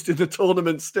furthest in the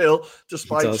tournament still,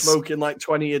 despite smoking like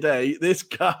 20 a day. This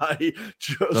guy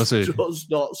just does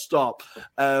not stop.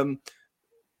 Can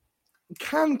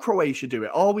Croatia do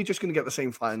it? Are we just going to get the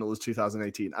same final as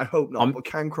 2018? I hope not, but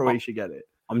can Croatia get it?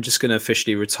 I'm just going to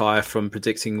officially retire from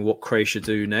predicting what Croatia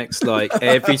do next. Like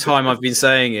every time I've been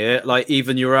saying it, like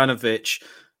even Juranovic,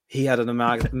 he had a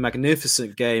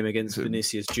magnificent game against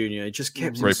Vinicius Jr. He just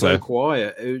kept him so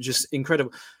quiet. It was just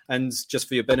incredible. And just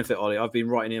for your benefit, Ollie, I've been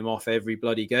writing him off every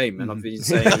bloody game, and I've been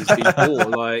saying he's been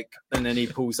poor. And then he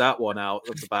pulls that one out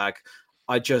of the bag.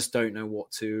 I just don't know what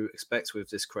to expect with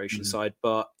this Croatian side,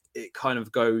 but it kind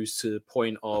of goes to the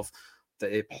point of that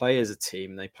they play as a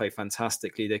team. They play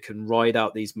fantastically. They can ride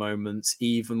out these moments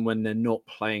even when they're not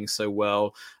playing so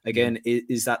well. Again,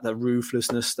 is that the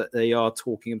ruthlessness that they are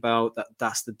talking about?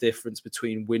 That's the difference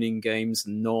between winning games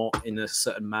and not in a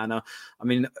certain manner. I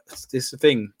mean, this is the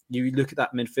thing. You look at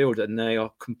that midfield and they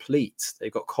are complete.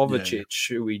 They've got Kovacic,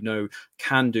 who we know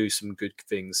can do some good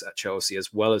things at Chelsea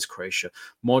as well as Croatia.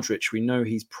 Modric, we know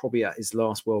he's probably at his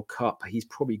last World Cup. He's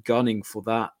probably gunning for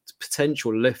that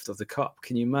potential lift of the cup.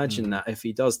 Can you imagine that if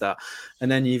he does that?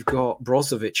 And then you've got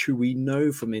Brozovic, who we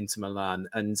know from Inter Milan,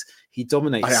 and he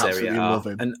dominates Serie A.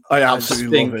 And I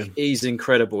absolutely love him. He's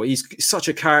incredible. He's such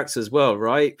a character as well,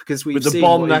 right? Because we've seen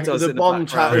what he does in the Bond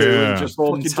tattoo, just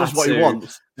does what he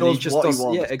wants. He just does,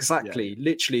 exactly.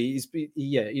 Literally,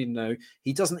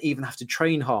 he doesn't even have to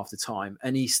train half the time,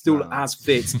 and he's still as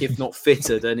fit, if not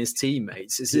fitter, than his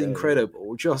teammates. It's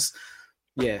incredible. Just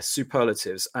Yeah,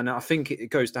 superlatives. And I think it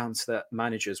goes down to that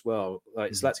manager as well.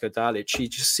 Like Zlatko Dalic, he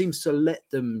just seems to let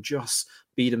them just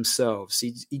be themselves.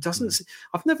 He doesn't.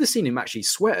 I've never seen him actually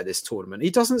sweat at this tournament.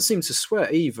 He doesn't seem to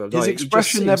sweat either. His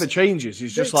expression never changes.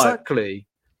 He's just exactly.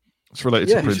 It's related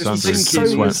to Prince Andrew.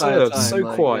 So reserved, so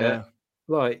like, quiet. Yeah.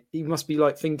 Like he must be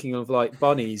like thinking of like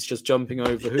bunnies just jumping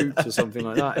over hoops or something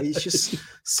like that. He just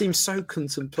seems so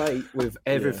contemplate with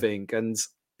everything. And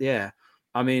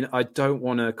I mean, I don't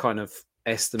want to kind of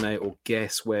estimate or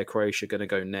guess where Croatia are going to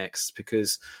go next,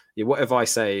 because whatever I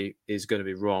say is going to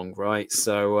be wrong, right?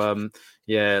 So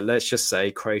let's just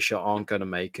say Croatia aren't going to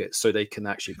make it, so they can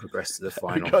actually progress to the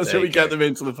final. Because we can get them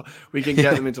into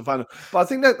the final. But I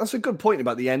think that's a good point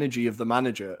about the energy of the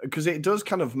manager, because it does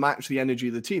kind of match the energy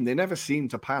of the team. They never seem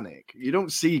to panic. You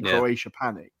don't see Croatia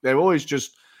panic. They're always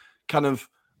just kind of,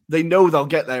 they know they'll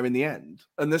get there in the end.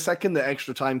 And the second the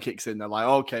extra time kicks in, they're like,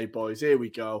 okay, boys, here we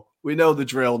go. We know the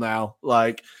drill now.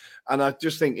 Like, and I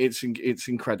just think it's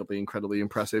incredibly, incredibly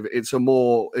impressive. It's a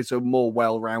more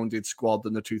well-rounded squad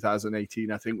than the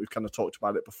 2018. I think we've kind of talked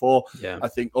about it before. Yeah. I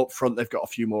think up front they've got a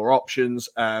few more options.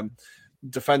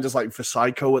 Defenders like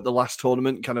Vasiko at the last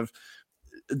tournament, kind of,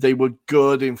 they were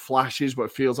good in flashes, but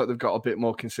it feels like they've got a bit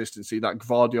more consistency. That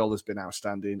Gvardiol has been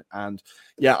outstanding. And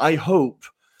I hope,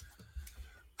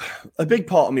 a big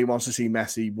part of me wants to see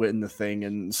Messi win the thing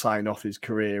and sign off his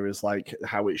career as like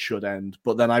how it should end.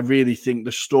 But then I really think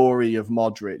the story of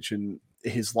Modric and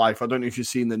his life, I don't know if you've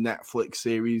seen the Netflix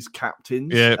series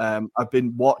Captains. Yeah. I've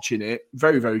been watching it.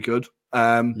 Very, very good.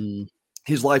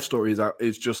 His life story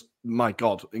is just, my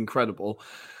God, incredible.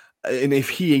 And if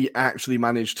he actually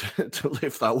managed to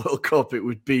lift that World Cup, it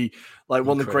would be like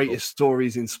one of the greatest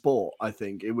stories in sport. I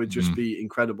think it would just be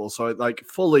incredible. So like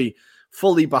fully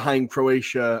behind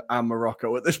Croatia and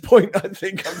Morocco at this point. I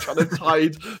think I'm kind of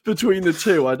tied between the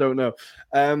two. I don't know.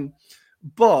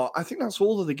 But I think that's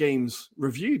all of the games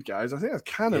reviewed, guys. I think that's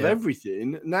kind of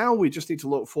everything. Now we just need to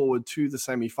look forward to the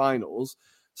semi-finals.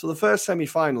 So the first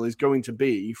semi-final is going to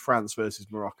be France versus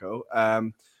Morocco.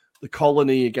 The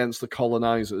colony against the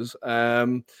colonizers.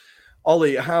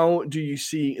 Ollie, how do you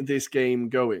see this game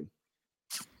going?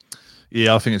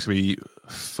 Yeah, I think it's going to be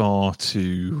far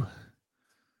too...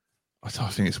 I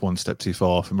think it's one step too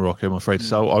far for Morocco, I'm afraid.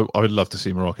 So I would love to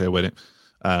see Morocco win it.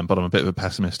 But I'm a bit of a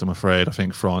pessimist, I'm afraid. I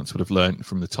think France would have learnt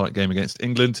from the tight game against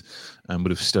England and would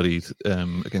have studied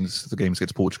against the games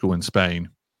against Portugal and Spain.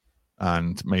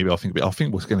 And maybe I think we're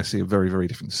going to see a very, very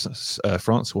different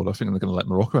France squad. I think they're going to let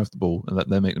Morocco have the ball and let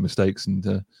them make the mistakes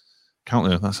and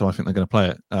counter. That's how I think they're going to play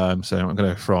it. So I'm going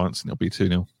to go France and it'll be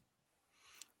 2-0.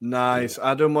 Nice.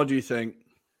 Adam, what do you think?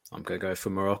 I'm going to go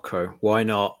for Morocco. Why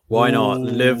not? Why not?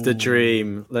 Live the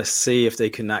dream. Let's see if they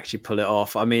can actually pull it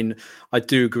off. I mean, I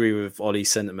do agree with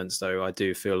Ollie's sentiments, though. I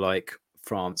do feel like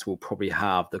France will probably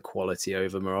have the quality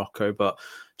over Morocco. But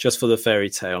just for the fairy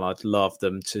tale, I'd love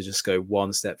them to just go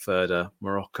one step further.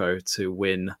 Morocco to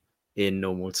win in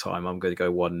normal time. I'm going to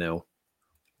go 1-0.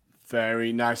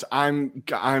 Very nice. I'm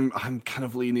kind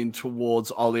of leaning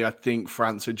towards Ollie. I think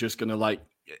France are just going to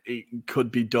it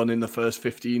could be done in the first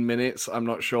 15 minutes. I'm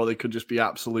not sure. They could just be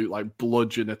absolute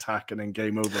bludgeon attack and then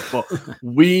game over. But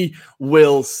we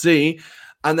will see.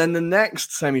 And then the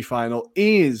next semi-final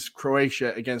is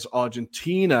Croatia against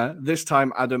Argentina. This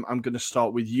time, Adam, I'm going to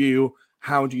start with you.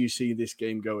 How do you see this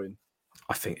game going?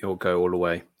 I think it'll go all the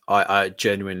way. I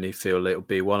genuinely feel it'll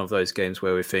be one of those games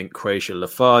where we think Croatia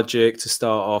lethargic to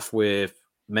start off with.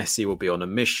 Messi will be on a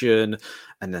mission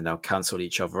and then they'll cancel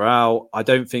each other out. I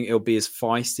don't think it'll be as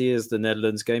feisty as the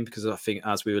Netherlands game because I think,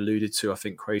 as we alluded to, I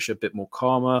think Croatia a bit more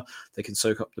calmer. They can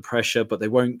soak up the pressure, but they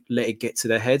won't let it get to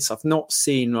their heads. I've not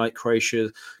seen Croatia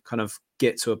kind of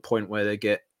get to a point where they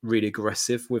get really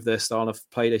aggressive with their style of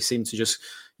play. They seem to just,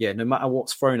 no matter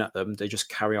what's thrown at them, they just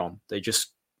carry on. They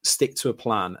just stick to a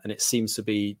plan, and it seems to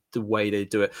be the way they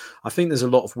do it. I think there's a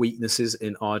lot of weaknesses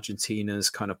in Argentina's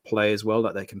kind of play as well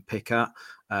that they can pick at.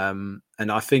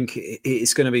 And I think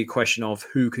it's going to be a question of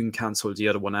who can cancel the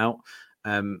other one out.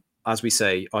 As we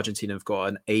say, Argentina have got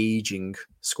an aging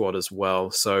squad as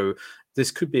well. So this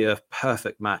could be a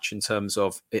perfect match in terms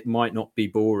of it might not be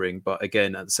boring, but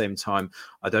again, at the same time,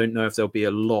 I don't know if there'll be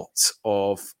a lot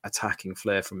of attacking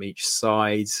flair from each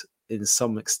side in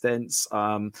some extents.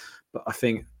 But I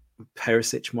think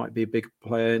Perisic might be a big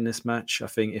player in this match. I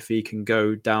think if he can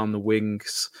go down the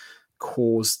wings,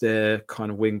 cause their kind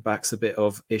of wing backs a bit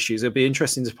of issues. It'll be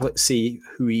interesting to see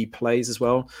who he plays as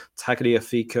well.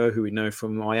 Tagliafico, who we know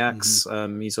from Ajax,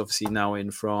 he's obviously now in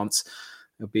France.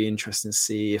 It'll be interesting to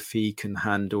see if he can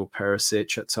handle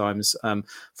Perisic at times.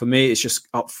 For me, it's just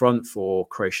up front for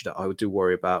Croatia that I do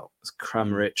worry about.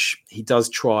 Kramaric, he does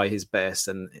try his best,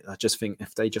 and I just think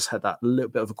if they just had that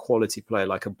little bit of a quality player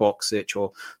like a Boksic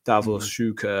or Davor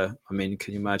Šuker, I mean,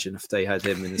 can you imagine if they had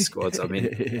him in the squads? I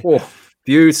mean,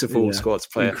 beautiful squads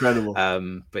player. Incredible.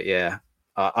 But yeah,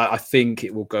 I think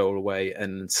it will go all the way.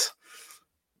 And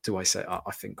do I say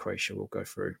I think Croatia will go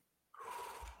through?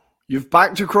 You've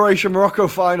backed a Croatia-Morocco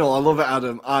final. I love it,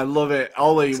 Adam. I love it.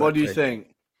 Ollie, exactly. What do you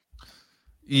think?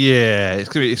 Yeah, it's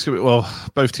gonna be. Well,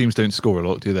 both teams don't score a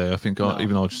lot, do they? I think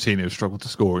even Argentina have struggled to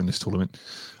score in this tournament,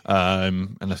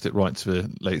 and left it right to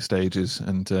the late stages,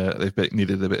 and they've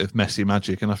needed a bit of Messi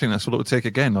magic, and I think that's what it would take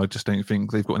again. I just don't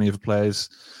think they've got any other players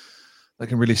that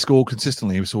can really score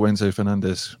consistently. We saw Enzo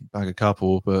Fernandez bag a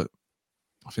couple, but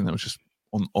I think that was just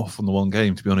off on the one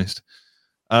game, to be honest.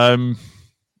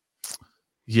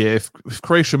 Yeah, if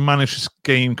Croatia manage this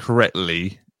game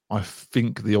correctly, I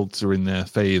think the odds are in their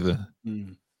favour.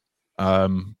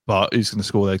 But who's going to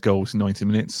score their goals in 90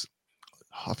 minutes?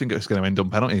 I think it's going to end on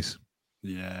penalties.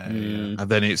 Yeah. And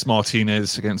then it's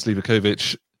Martinez against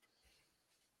Livakovic.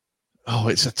 Oh,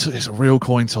 it's a real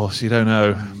coin toss. You don't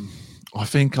know. I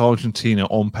think Argentina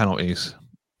on penalties.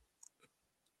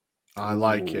 I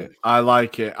like it.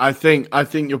 I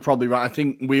think you're probably right. I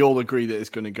think we all agree that it's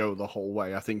going to go the whole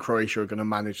way. I think Croatia are going to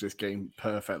manage this game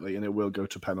perfectly, and it will go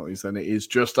to penalties. And it is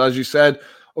just, as you said,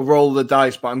 a roll of the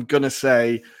dice. But I'm going to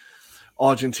say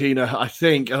Argentina, I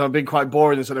think, and I've been quite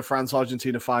boring instead of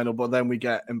France-Argentina final, but then we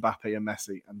get Mbappe and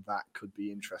Messi, and that could be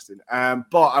interesting.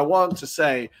 But I want to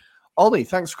say, Ollie,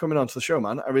 thanks for coming on to the show,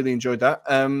 man. I really enjoyed that.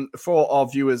 For our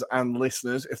viewers and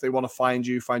listeners, if they want to find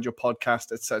you, find your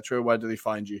podcast, etc., where do they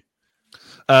find you?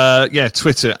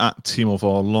 Twitter at Team of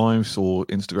Our Lives or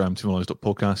Instagram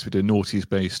teamoflives.podcast. We do a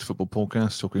noughties-based football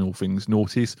podcast, talking all things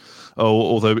noughties.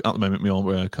 Although at the moment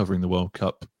we are covering the World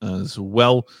Cup as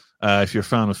well. If you're a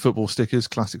fan of football stickers,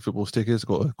 classic football stickers, I've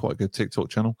got quite a good TikTok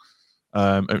channel.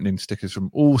 Opening stickers from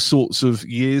all sorts of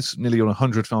years, nearly on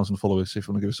 100,000 followers. So if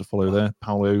you want to give us a follow there,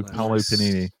 Paolo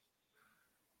Panini.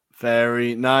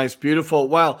 Very nice, beautiful.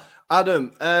 Well,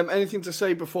 Adam, anything to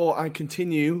say before I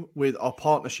continue with our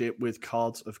partnership with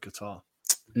Cards of Qatar?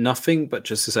 Nothing, but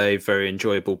just to say, very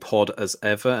enjoyable pod as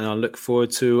ever, and I look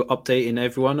forward to updating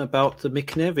everyone about the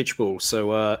Miknevic ball.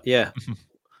 So,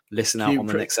 listen out on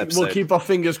the next episode. We'll keep our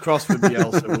fingers crossed with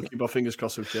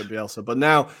Bielsa. But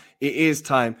now it is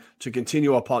time to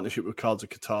continue our partnership with Cards of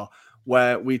Qatar,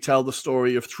 where we tell the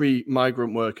story of 3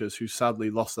 migrant workers who sadly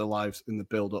lost their lives in the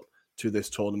build-up to this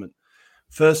tournament.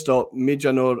 First up,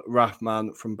 Mijanur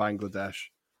Rahman from Bangladesh.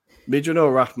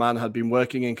 Mijanur Rahman had been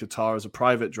working in Qatar as a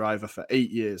private driver for 8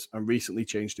 years and recently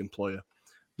changed employer.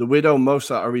 The widow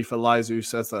Mosa Arifa Laizu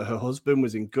says that her husband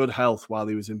was in good health while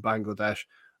he was in Bangladesh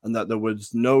and that there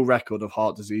was no record of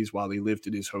heart disease while he lived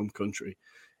in his home country.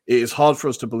 It is hard for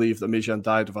us to believe that Mijan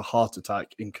died of a heart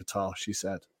attack in Qatar, she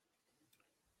said.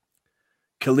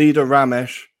 Khalida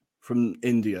Ramesh from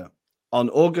India. On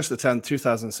August the 10th,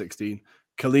 2016,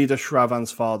 Khalida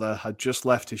Shravan's father had just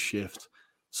left his shift.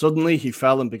 Suddenly, he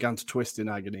fell and began to twist in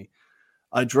agony.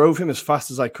 I drove him as fast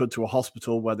as I could to a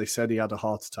hospital where they said he had a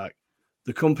heart attack.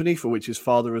 The company for which his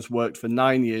father has worked for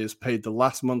 9 years paid the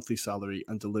last monthly salary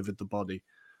and delivered the body.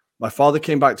 My father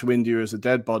came back to India as a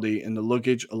dead body in the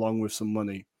luggage along with some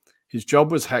money. His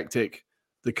job was hectic.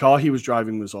 The car he was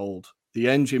driving was old. The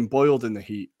engine boiled in the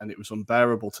heat and it was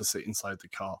unbearable to sit inside the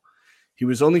car. He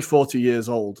was only 40 years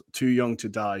old, too young to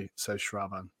die, says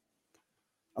Shravan.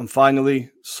 And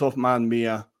finally, Suhman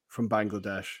Mia from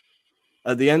Bangladesh.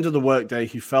 At the end of the workday,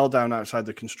 he fell down outside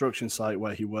the construction site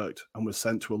where he worked and was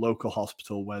sent to a local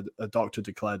hospital where a doctor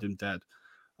declared him dead.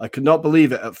 I could not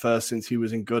believe it at first since he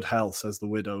was in good health, says the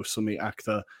widow, Sumi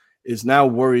Akhtar, is now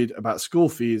worried about school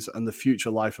fees and the future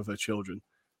life of her children.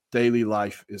 Daily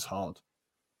life is hard.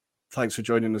 Thanks for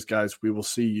joining us, guys. We will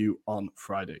see you on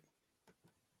Friday.